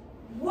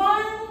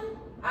 1,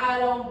 I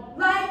don't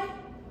like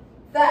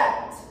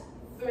that.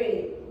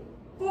 3,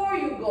 4,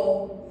 you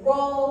go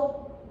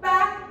roll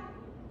back,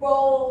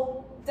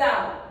 roll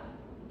down.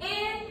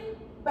 In,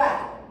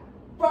 back,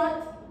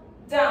 front,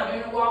 down.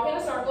 You're gonna walk in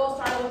a circle,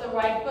 starting with the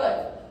right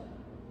foot.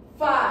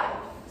 5,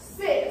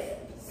 6,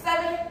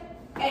 7,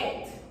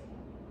 8.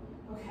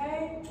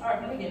 Okay? All right,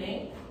 from the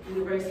beginning,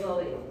 do it very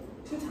slowly.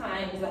 2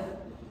 times.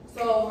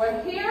 So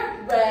we're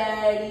here,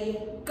 ready,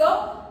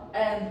 go.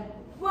 And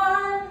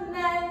 1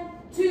 and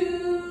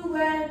 2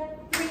 and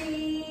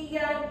 3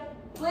 and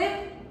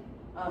flip.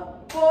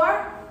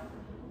 4,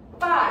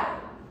 5,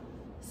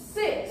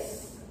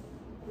 6,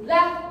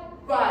 left,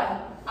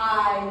 right.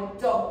 I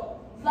don't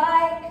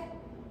like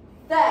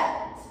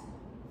that.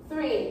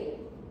 3,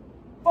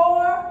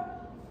 4,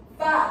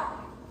 5,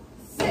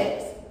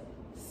 6,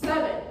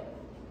 7,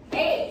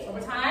 8.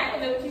 Over time,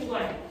 and then we keep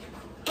going.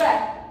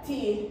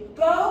 Ready,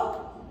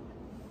 go.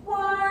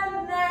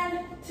 1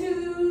 and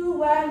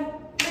 2 and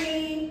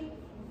 3.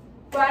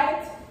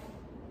 Right,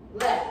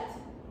 left.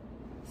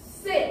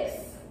 6,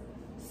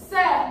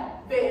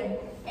 7,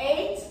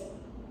 8.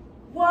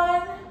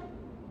 1,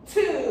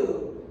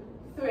 2,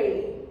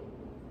 3,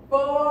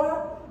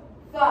 4,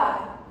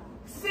 5,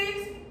 6,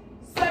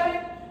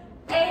 7,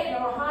 8. And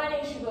our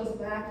honey, she goes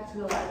back to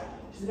the left.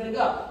 She's gonna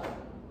go.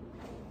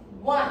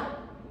 1.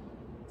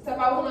 Step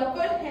out with the left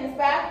foot, hands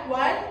back.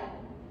 1,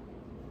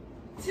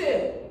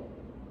 2.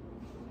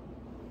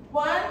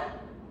 1,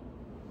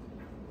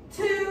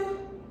 2,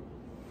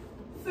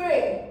 3.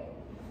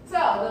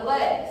 So the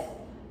legs.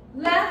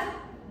 Left,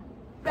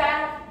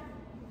 back,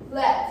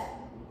 left.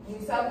 When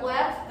you step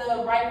left,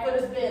 the right foot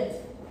is bent.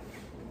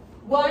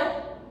 1,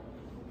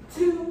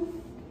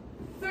 2,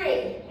 3.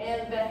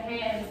 And the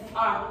hands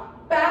are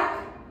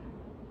back.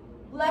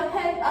 Left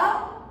hand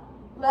up,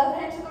 left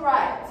hand to the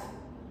right.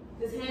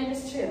 This hand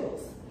just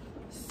chills.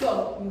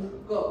 So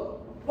you go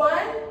 1,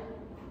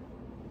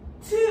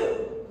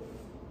 2,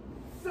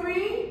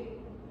 3.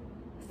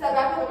 Step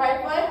back with the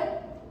right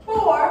foot.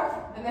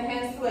 4, and the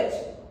hand switch.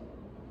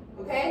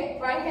 Okay?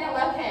 Right hand,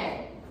 left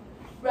hand.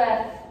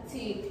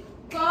 Ready,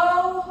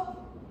 go.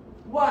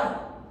 1,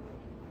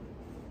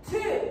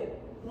 2.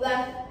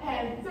 Left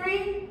hand,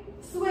 3.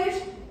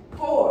 Switch,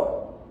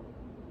 4.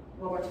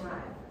 One more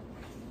time.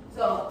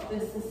 So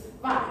this is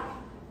 5,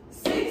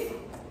 6,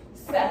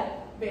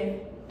 7,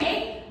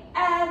 8,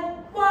 and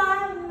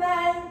 1,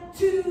 and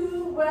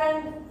 2,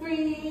 and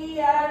 3,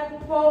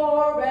 and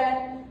 4,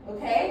 and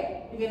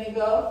okay? You're gonna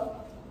go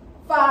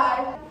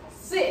 5,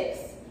 6,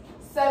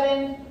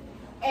 7,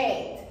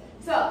 8.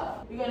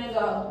 So you're gonna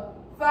go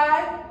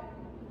 5,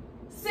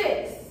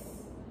 6,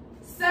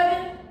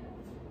 7,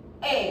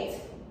 8.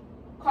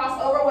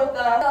 Cross over with the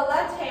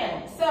left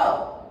hand.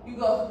 So you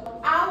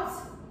go out,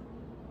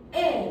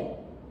 in,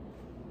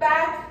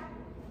 back,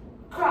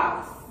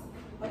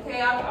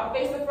 I'll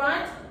face the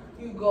front.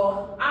 You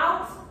go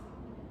out,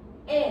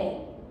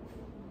 in,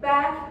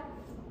 back,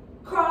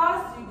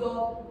 cross. You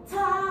go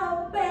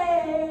top,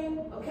 bang.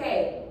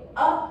 Okay,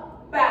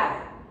 up,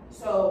 back.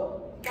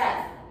 So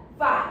that's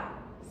 5,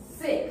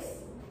 6,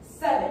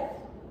 7,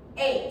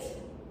 8,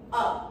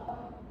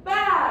 up,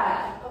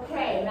 back.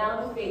 Okay,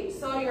 now the feet.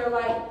 So you're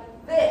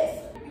like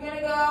this. You're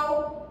gonna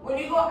go, when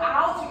you go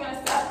out, you're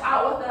gonna step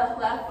out with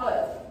the left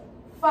foot.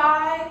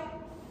 5,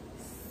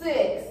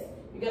 6,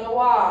 you're gonna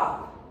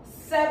walk.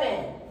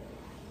 7,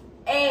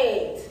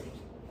 8,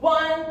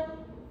 1,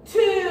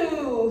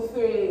 2,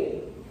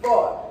 3,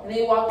 4. And then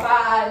you walk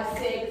 5,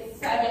 6,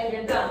 7,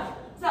 you're done.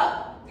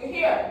 So, you're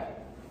here.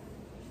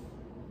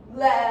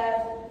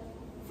 Left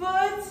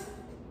foot,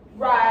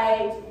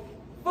 right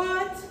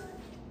foot,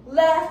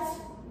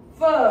 left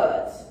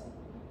foot.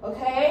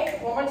 Okay,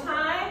 one more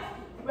time.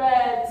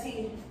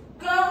 Ready,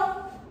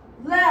 go.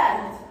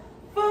 Left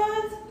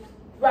foot,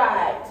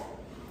 right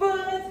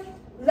foot,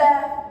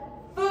 left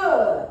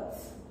foot.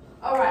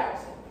 All right,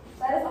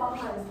 that is all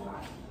Hannes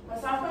part. Let's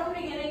start from the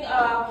beginning.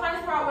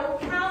 Hannes part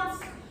with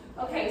counts.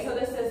 Okay, so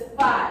this is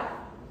 5,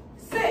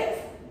 6,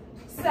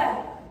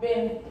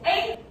 7,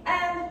 8,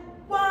 and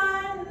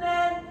 1,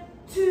 and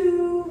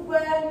 2,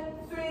 and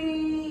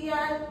 3,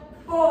 and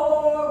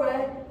 4,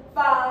 and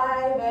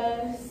 5,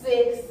 and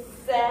 6,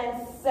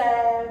 and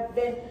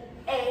 7,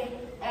 8,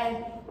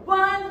 and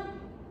 1,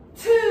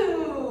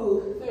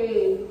 2,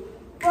 3,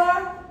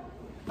 4,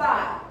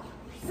 5,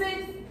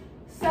 6,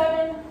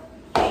 7,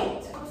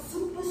 8. I'm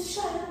super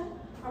shy.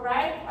 All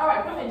right,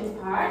 from in this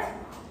part.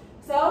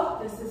 So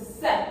this is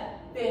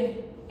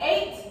 7,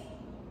 8,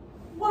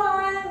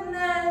 1,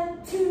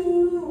 and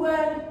 2,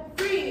 and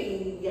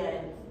 3,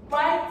 and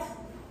right,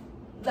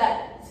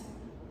 left,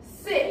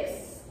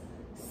 6,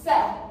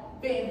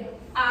 7,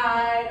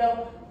 I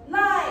don't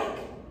like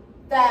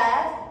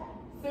that,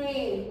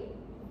 3,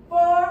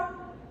 4,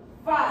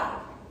 5,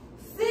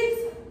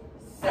 6,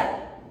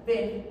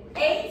 7,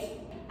 8,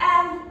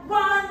 and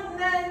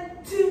 1,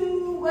 and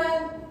 2,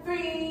 and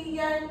 3,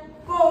 and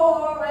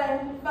 4,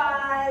 and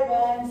 5,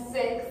 and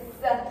 6,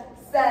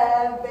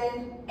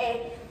 7,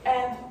 8,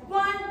 and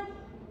 1,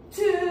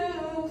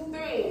 2,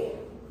 3,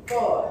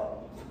 4,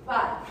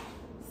 5,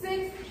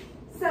 6,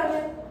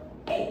 7,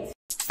 8.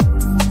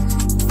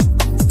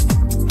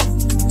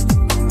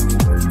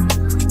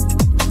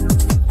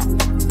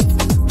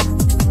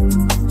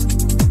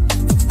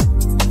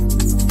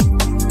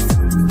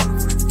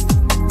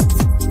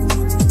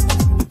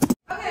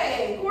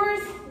 Okay,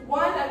 course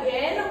 1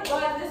 again,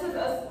 but this is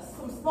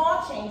some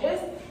small changes.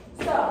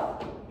 So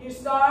you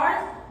start,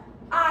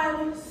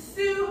 I'm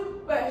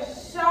super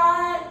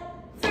shy,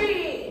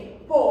 3,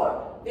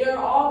 4. They're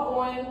all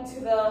going to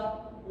the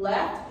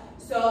left.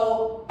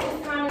 So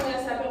this time you're going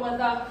to step in with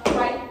the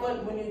right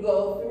foot when you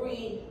go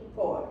 3,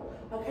 4.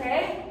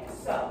 Okay?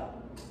 So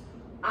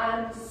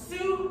I'm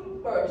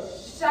super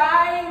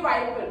shy,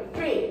 right foot,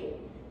 3,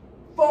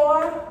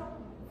 4,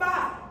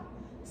 5,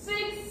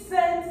 6,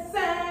 and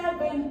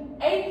 7,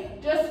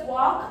 8. Just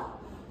walk.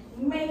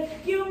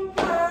 Make you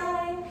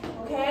mine.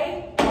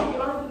 Okay? You don't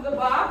have to do the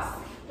box.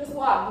 Just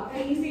walk.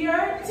 Okay?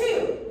 Easier.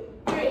 2,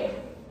 3,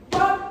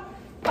 4,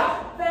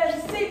 5,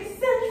 and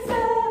 6, and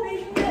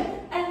 7, 8,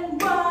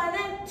 and 1,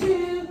 and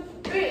 2,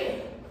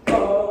 3,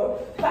 4,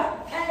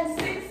 5, and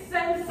 6,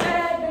 and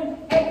 7,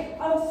 8.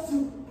 I'm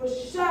super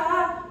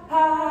shy.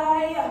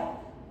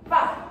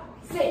 5,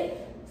 6,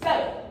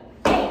 7,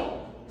 8.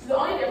 So the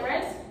only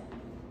difference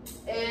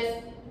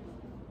is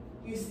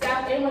you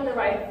step in with the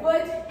right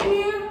foot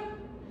here,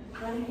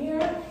 and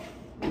here,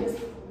 just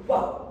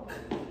walk.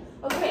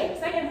 Okay,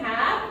 second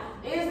half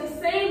is the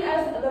same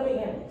as the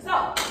beginning.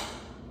 So,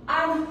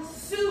 I'm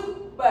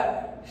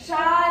super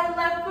shy,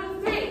 left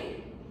foot,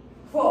 3,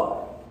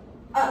 4,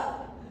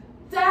 up,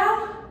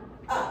 down,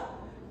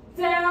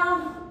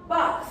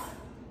 box,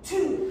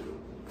 2,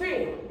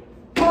 3,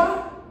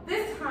 4.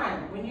 This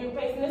time, when you're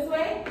facing this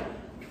way,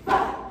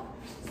 5,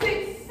 6,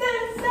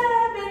 and 7.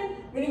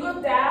 When you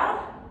go down,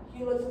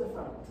 you look to the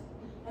front.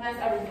 And that's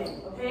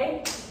everything,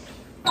 okay?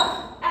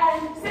 5,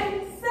 and 6,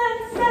 and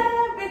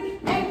 7,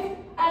 8,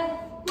 and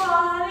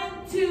 1,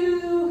 and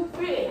 2,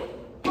 3,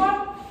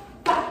 4,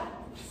 5,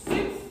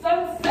 6,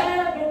 and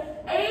 7,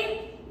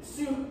 8.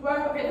 Super,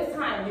 okay, this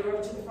time you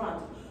roll to the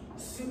front.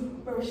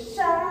 Super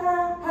shy.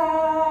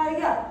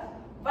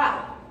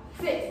 5,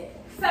 6,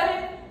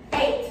 7,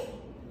 8.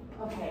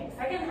 Okay,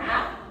 second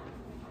half.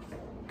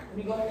 When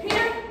you go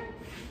here,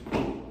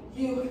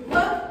 you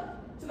look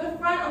to the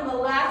front on the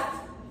last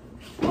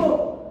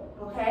pull,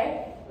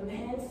 okay? With the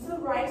hands to the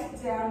right,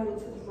 down, you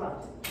look to the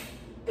front.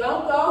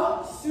 Don't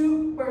go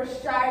super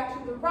shy to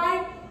the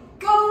right.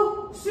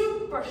 Go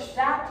super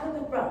shy to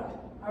the front.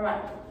 All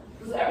right.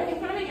 This is everything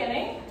from the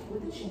beginning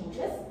with the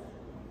changes.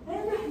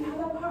 And now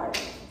the part.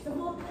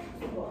 Simple,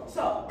 simple.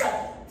 So,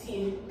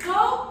 ready,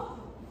 go.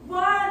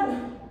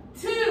 1,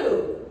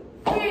 2,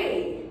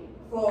 3,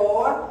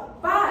 4,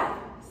 5,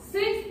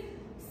 6,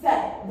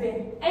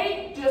 7,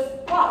 8. Just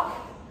walk.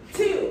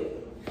 2,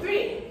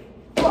 3,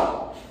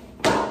 4,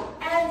 5,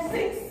 and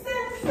 6,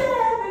 and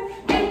 7,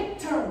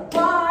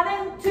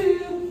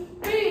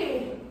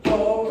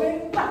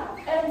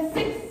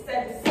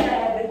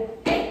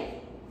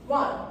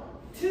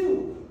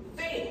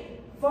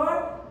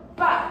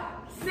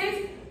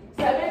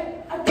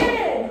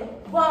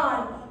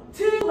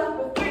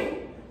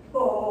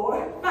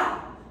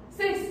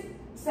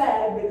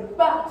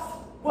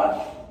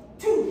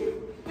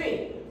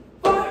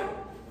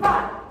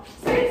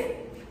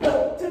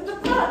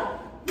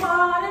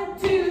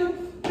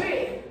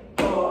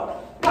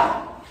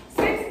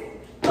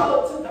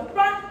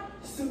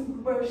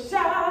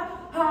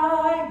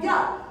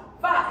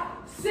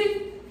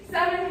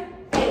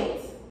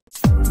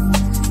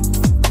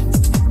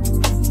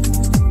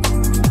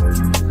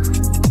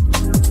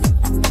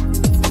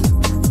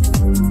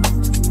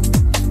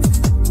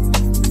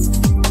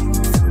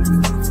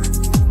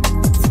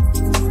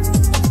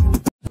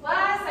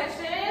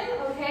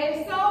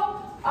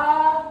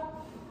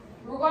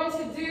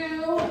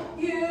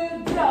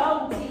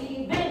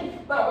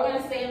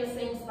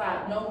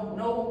 5.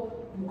 No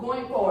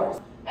going forward.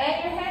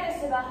 And your hand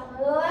is to the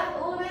left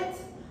a little bit.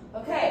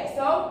 Okay,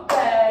 so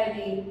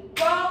ready,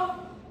 go.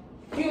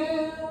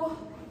 You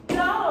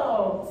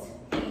don't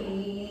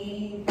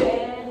even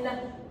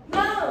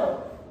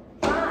know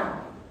my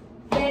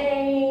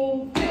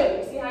name.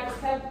 Good. See how I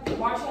just kept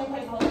marching in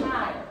place the whole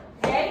time.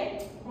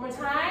 Okay? One more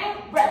time.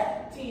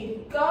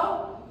 Ready,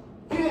 go.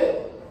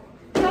 You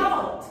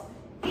don't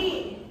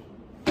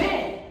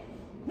even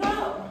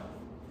know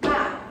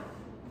my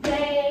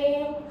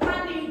name.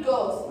 Honey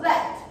goes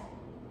left,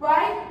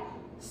 right,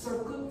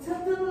 circle to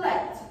the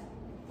left,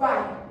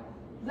 right,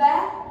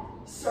 left,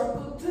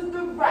 circle to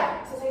the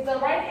right. So take the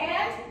right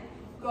hand,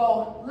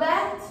 go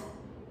left,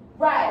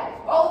 right,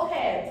 both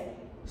hands,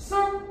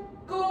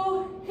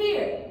 circle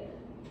here.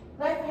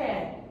 Left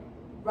hand,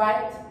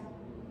 right,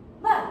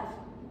 left,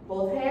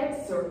 both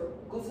hands, circle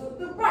to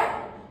the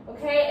right.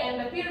 Okay,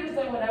 and the feet are just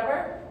doing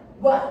whatever.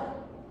 1,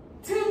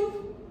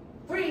 2,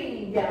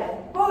 3,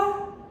 and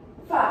 4,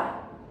 5,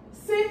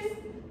 6,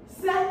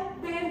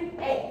 7,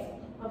 8.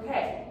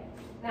 Okay,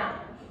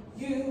 now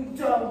you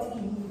don't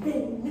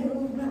even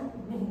know my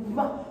name.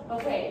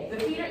 Okay, the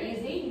feet are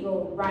easy. You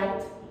go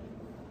right,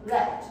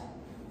 left.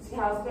 See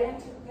how it's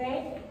bent?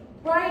 Okay,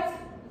 right,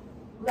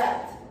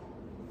 left,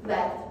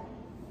 left,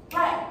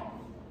 right,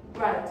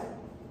 right,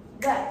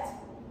 left,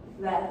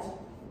 left,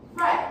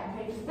 right.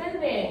 Okay, just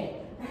bending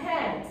the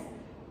hands.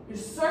 You're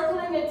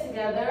circling it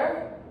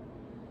together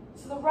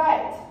to the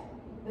right.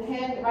 The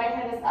right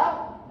hand is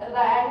up at a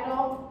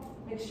diagonal.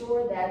 Make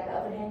sure that the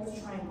other hand is a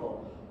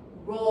triangle.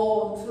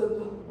 Roll to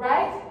the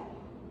right,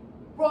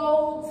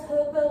 roll to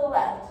the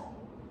left,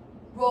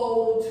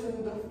 roll to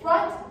the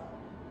front,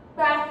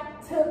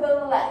 back to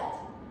the left.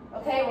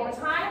 Okay, one more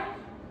time.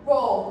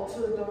 Roll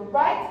to the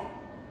right,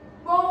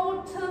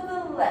 roll to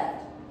the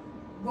left,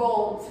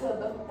 roll to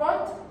the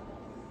front,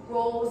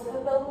 roll to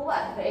the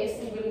left. The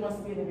AC really wants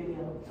to be in the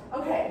video.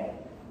 Okay,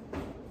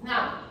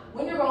 now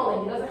when you're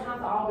rolling, it doesn't have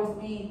to always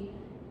be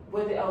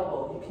with the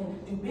elbow. You can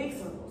do big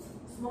circles,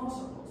 small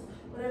circles,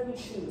 whatever you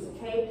choose,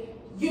 okay?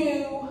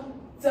 You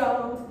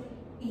don't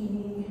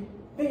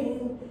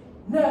even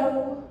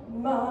know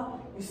my,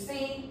 you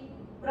see,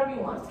 whatever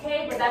you want,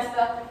 okay? But that's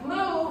the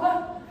move,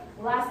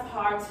 last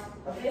part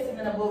of this, and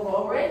then we'll go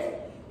over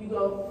it. You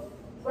go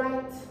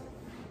right,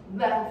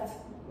 left,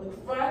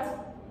 look front,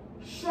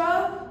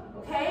 shrug,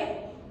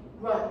 okay?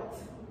 Right,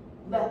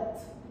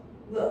 left,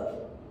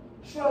 look,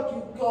 shrug.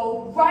 You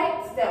go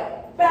right,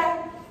 step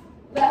back,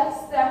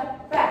 left,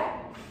 step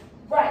back,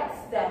 right,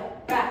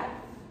 step back,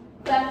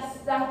 left,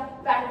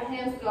 step back. The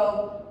hands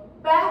go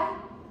back,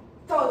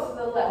 throw it to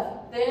the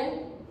left,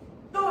 then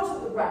throw it to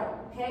the right,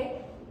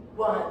 okay?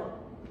 1,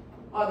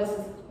 oh, this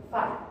is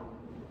 5,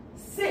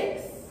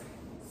 6,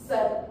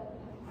 7,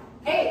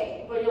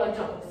 8. But you're like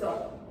jumping,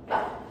 so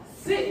 5,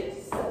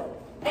 6, 7,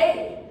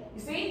 8.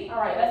 You see? All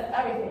right, that's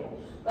everything.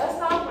 Let's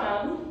start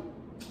from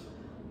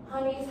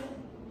Honey's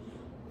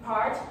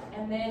part,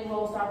 and then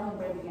we'll start from the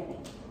very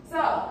beginning.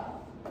 So,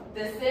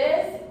 this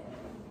is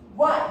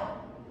 1,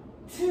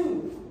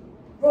 2,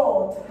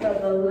 roll to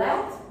the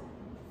left,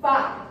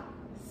 5,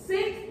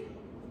 6,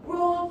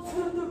 roll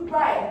to the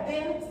right,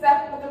 then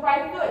step with the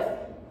right foot.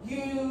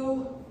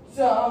 You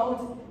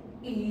don't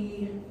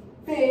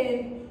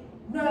even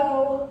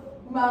know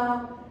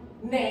my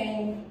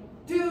name,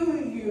 do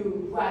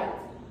you? Right,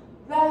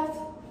 left,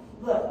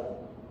 look,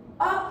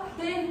 up,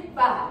 then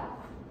 5,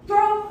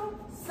 throw,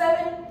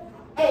 7,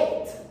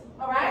 8.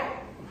 All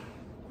right?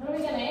 In the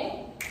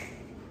beginning,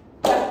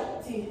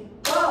 ready,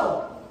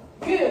 go.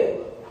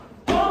 You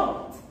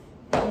don't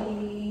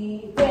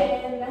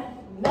even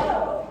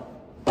know.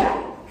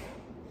 Back,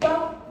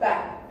 jump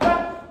back,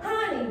 front.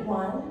 Honey,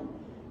 1,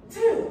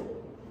 2,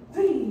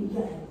 3,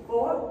 and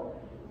 4,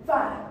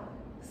 5,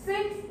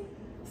 6,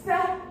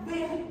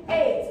 7,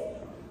 8.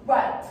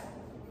 Right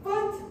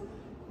foot,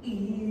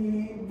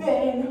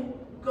 even,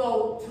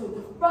 go to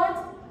the front,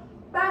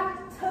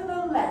 back to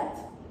the left,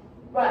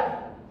 right,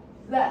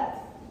 left,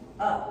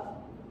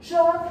 up,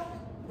 shrug,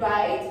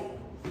 right,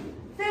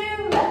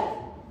 then left.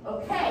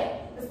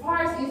 Okay, this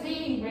part is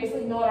easy, you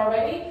basically know it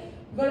already.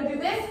 You're gonna do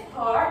this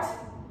part,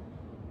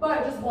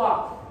 but just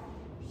walk.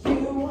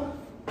 You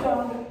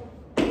don't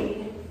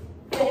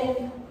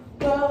even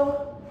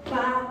know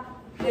my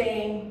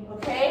name,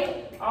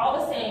 okay?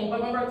 All the same, but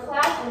remember,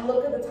 clap and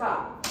look at the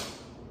top.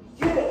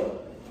 You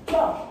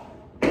don't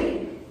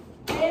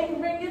and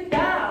bring it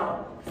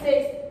down.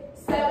 6,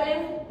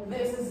 7,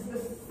 this is the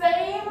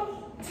same.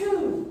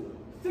 2,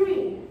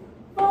 3,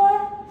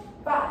 4,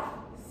 5,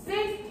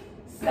 6,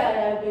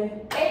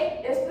 7,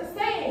 8. It's the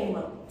same.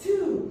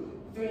 2,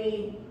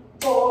 3,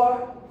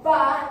 4,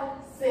 5,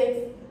 6,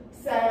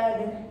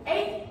 7,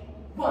 8.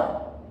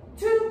 1,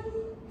 2,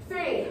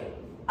 3.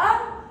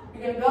 Up.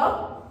 You're gonna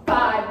go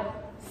 5,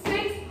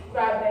 6.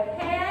 Grab the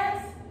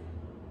hands.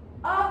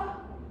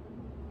 Up.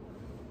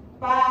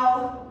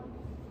 Bow.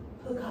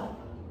 Hook up.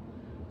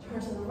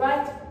 Turn to the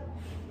right.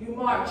 You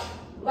march.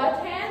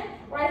 Left hand,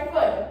 right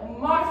foot.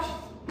 March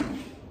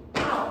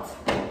out.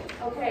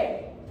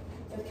 Okay.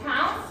 It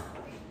counts.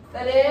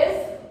 That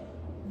is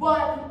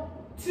 1,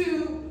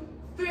 2,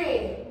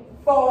 3,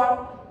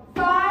 4,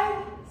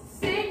 5,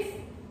 6,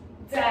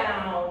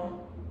 down,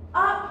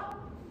 up,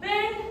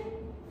 bend,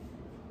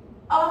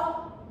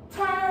 up,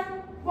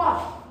 turn,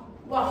 walk,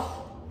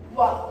 walk,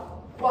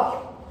 walk,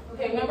 walk.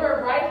 Okay,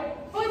 remember right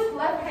foot,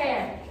 left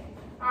hand.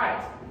 All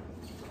right,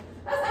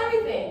 that's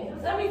everything.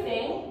 That's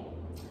everything.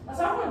 Let's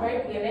start from the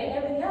very beginning,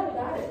 and then yeah, we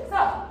got it.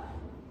 So,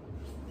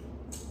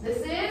 this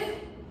is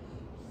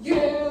you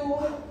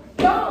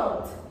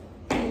don't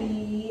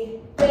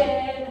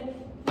even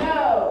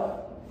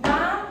know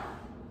my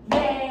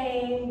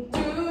name, do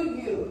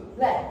you?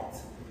 Left,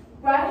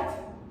 right,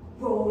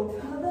 roll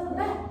to the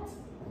left,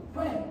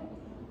 right,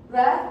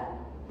 left,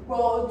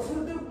 roll to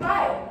the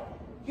right.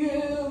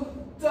 You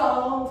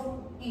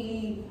don't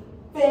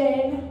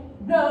even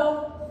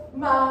know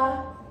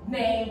my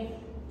name,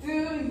 do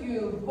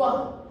you?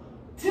 1,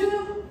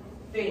 2,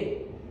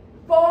 3,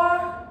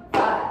 4,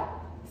 5,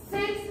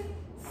 6,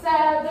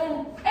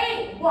 7,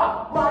 8.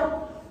 Walk.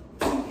 1,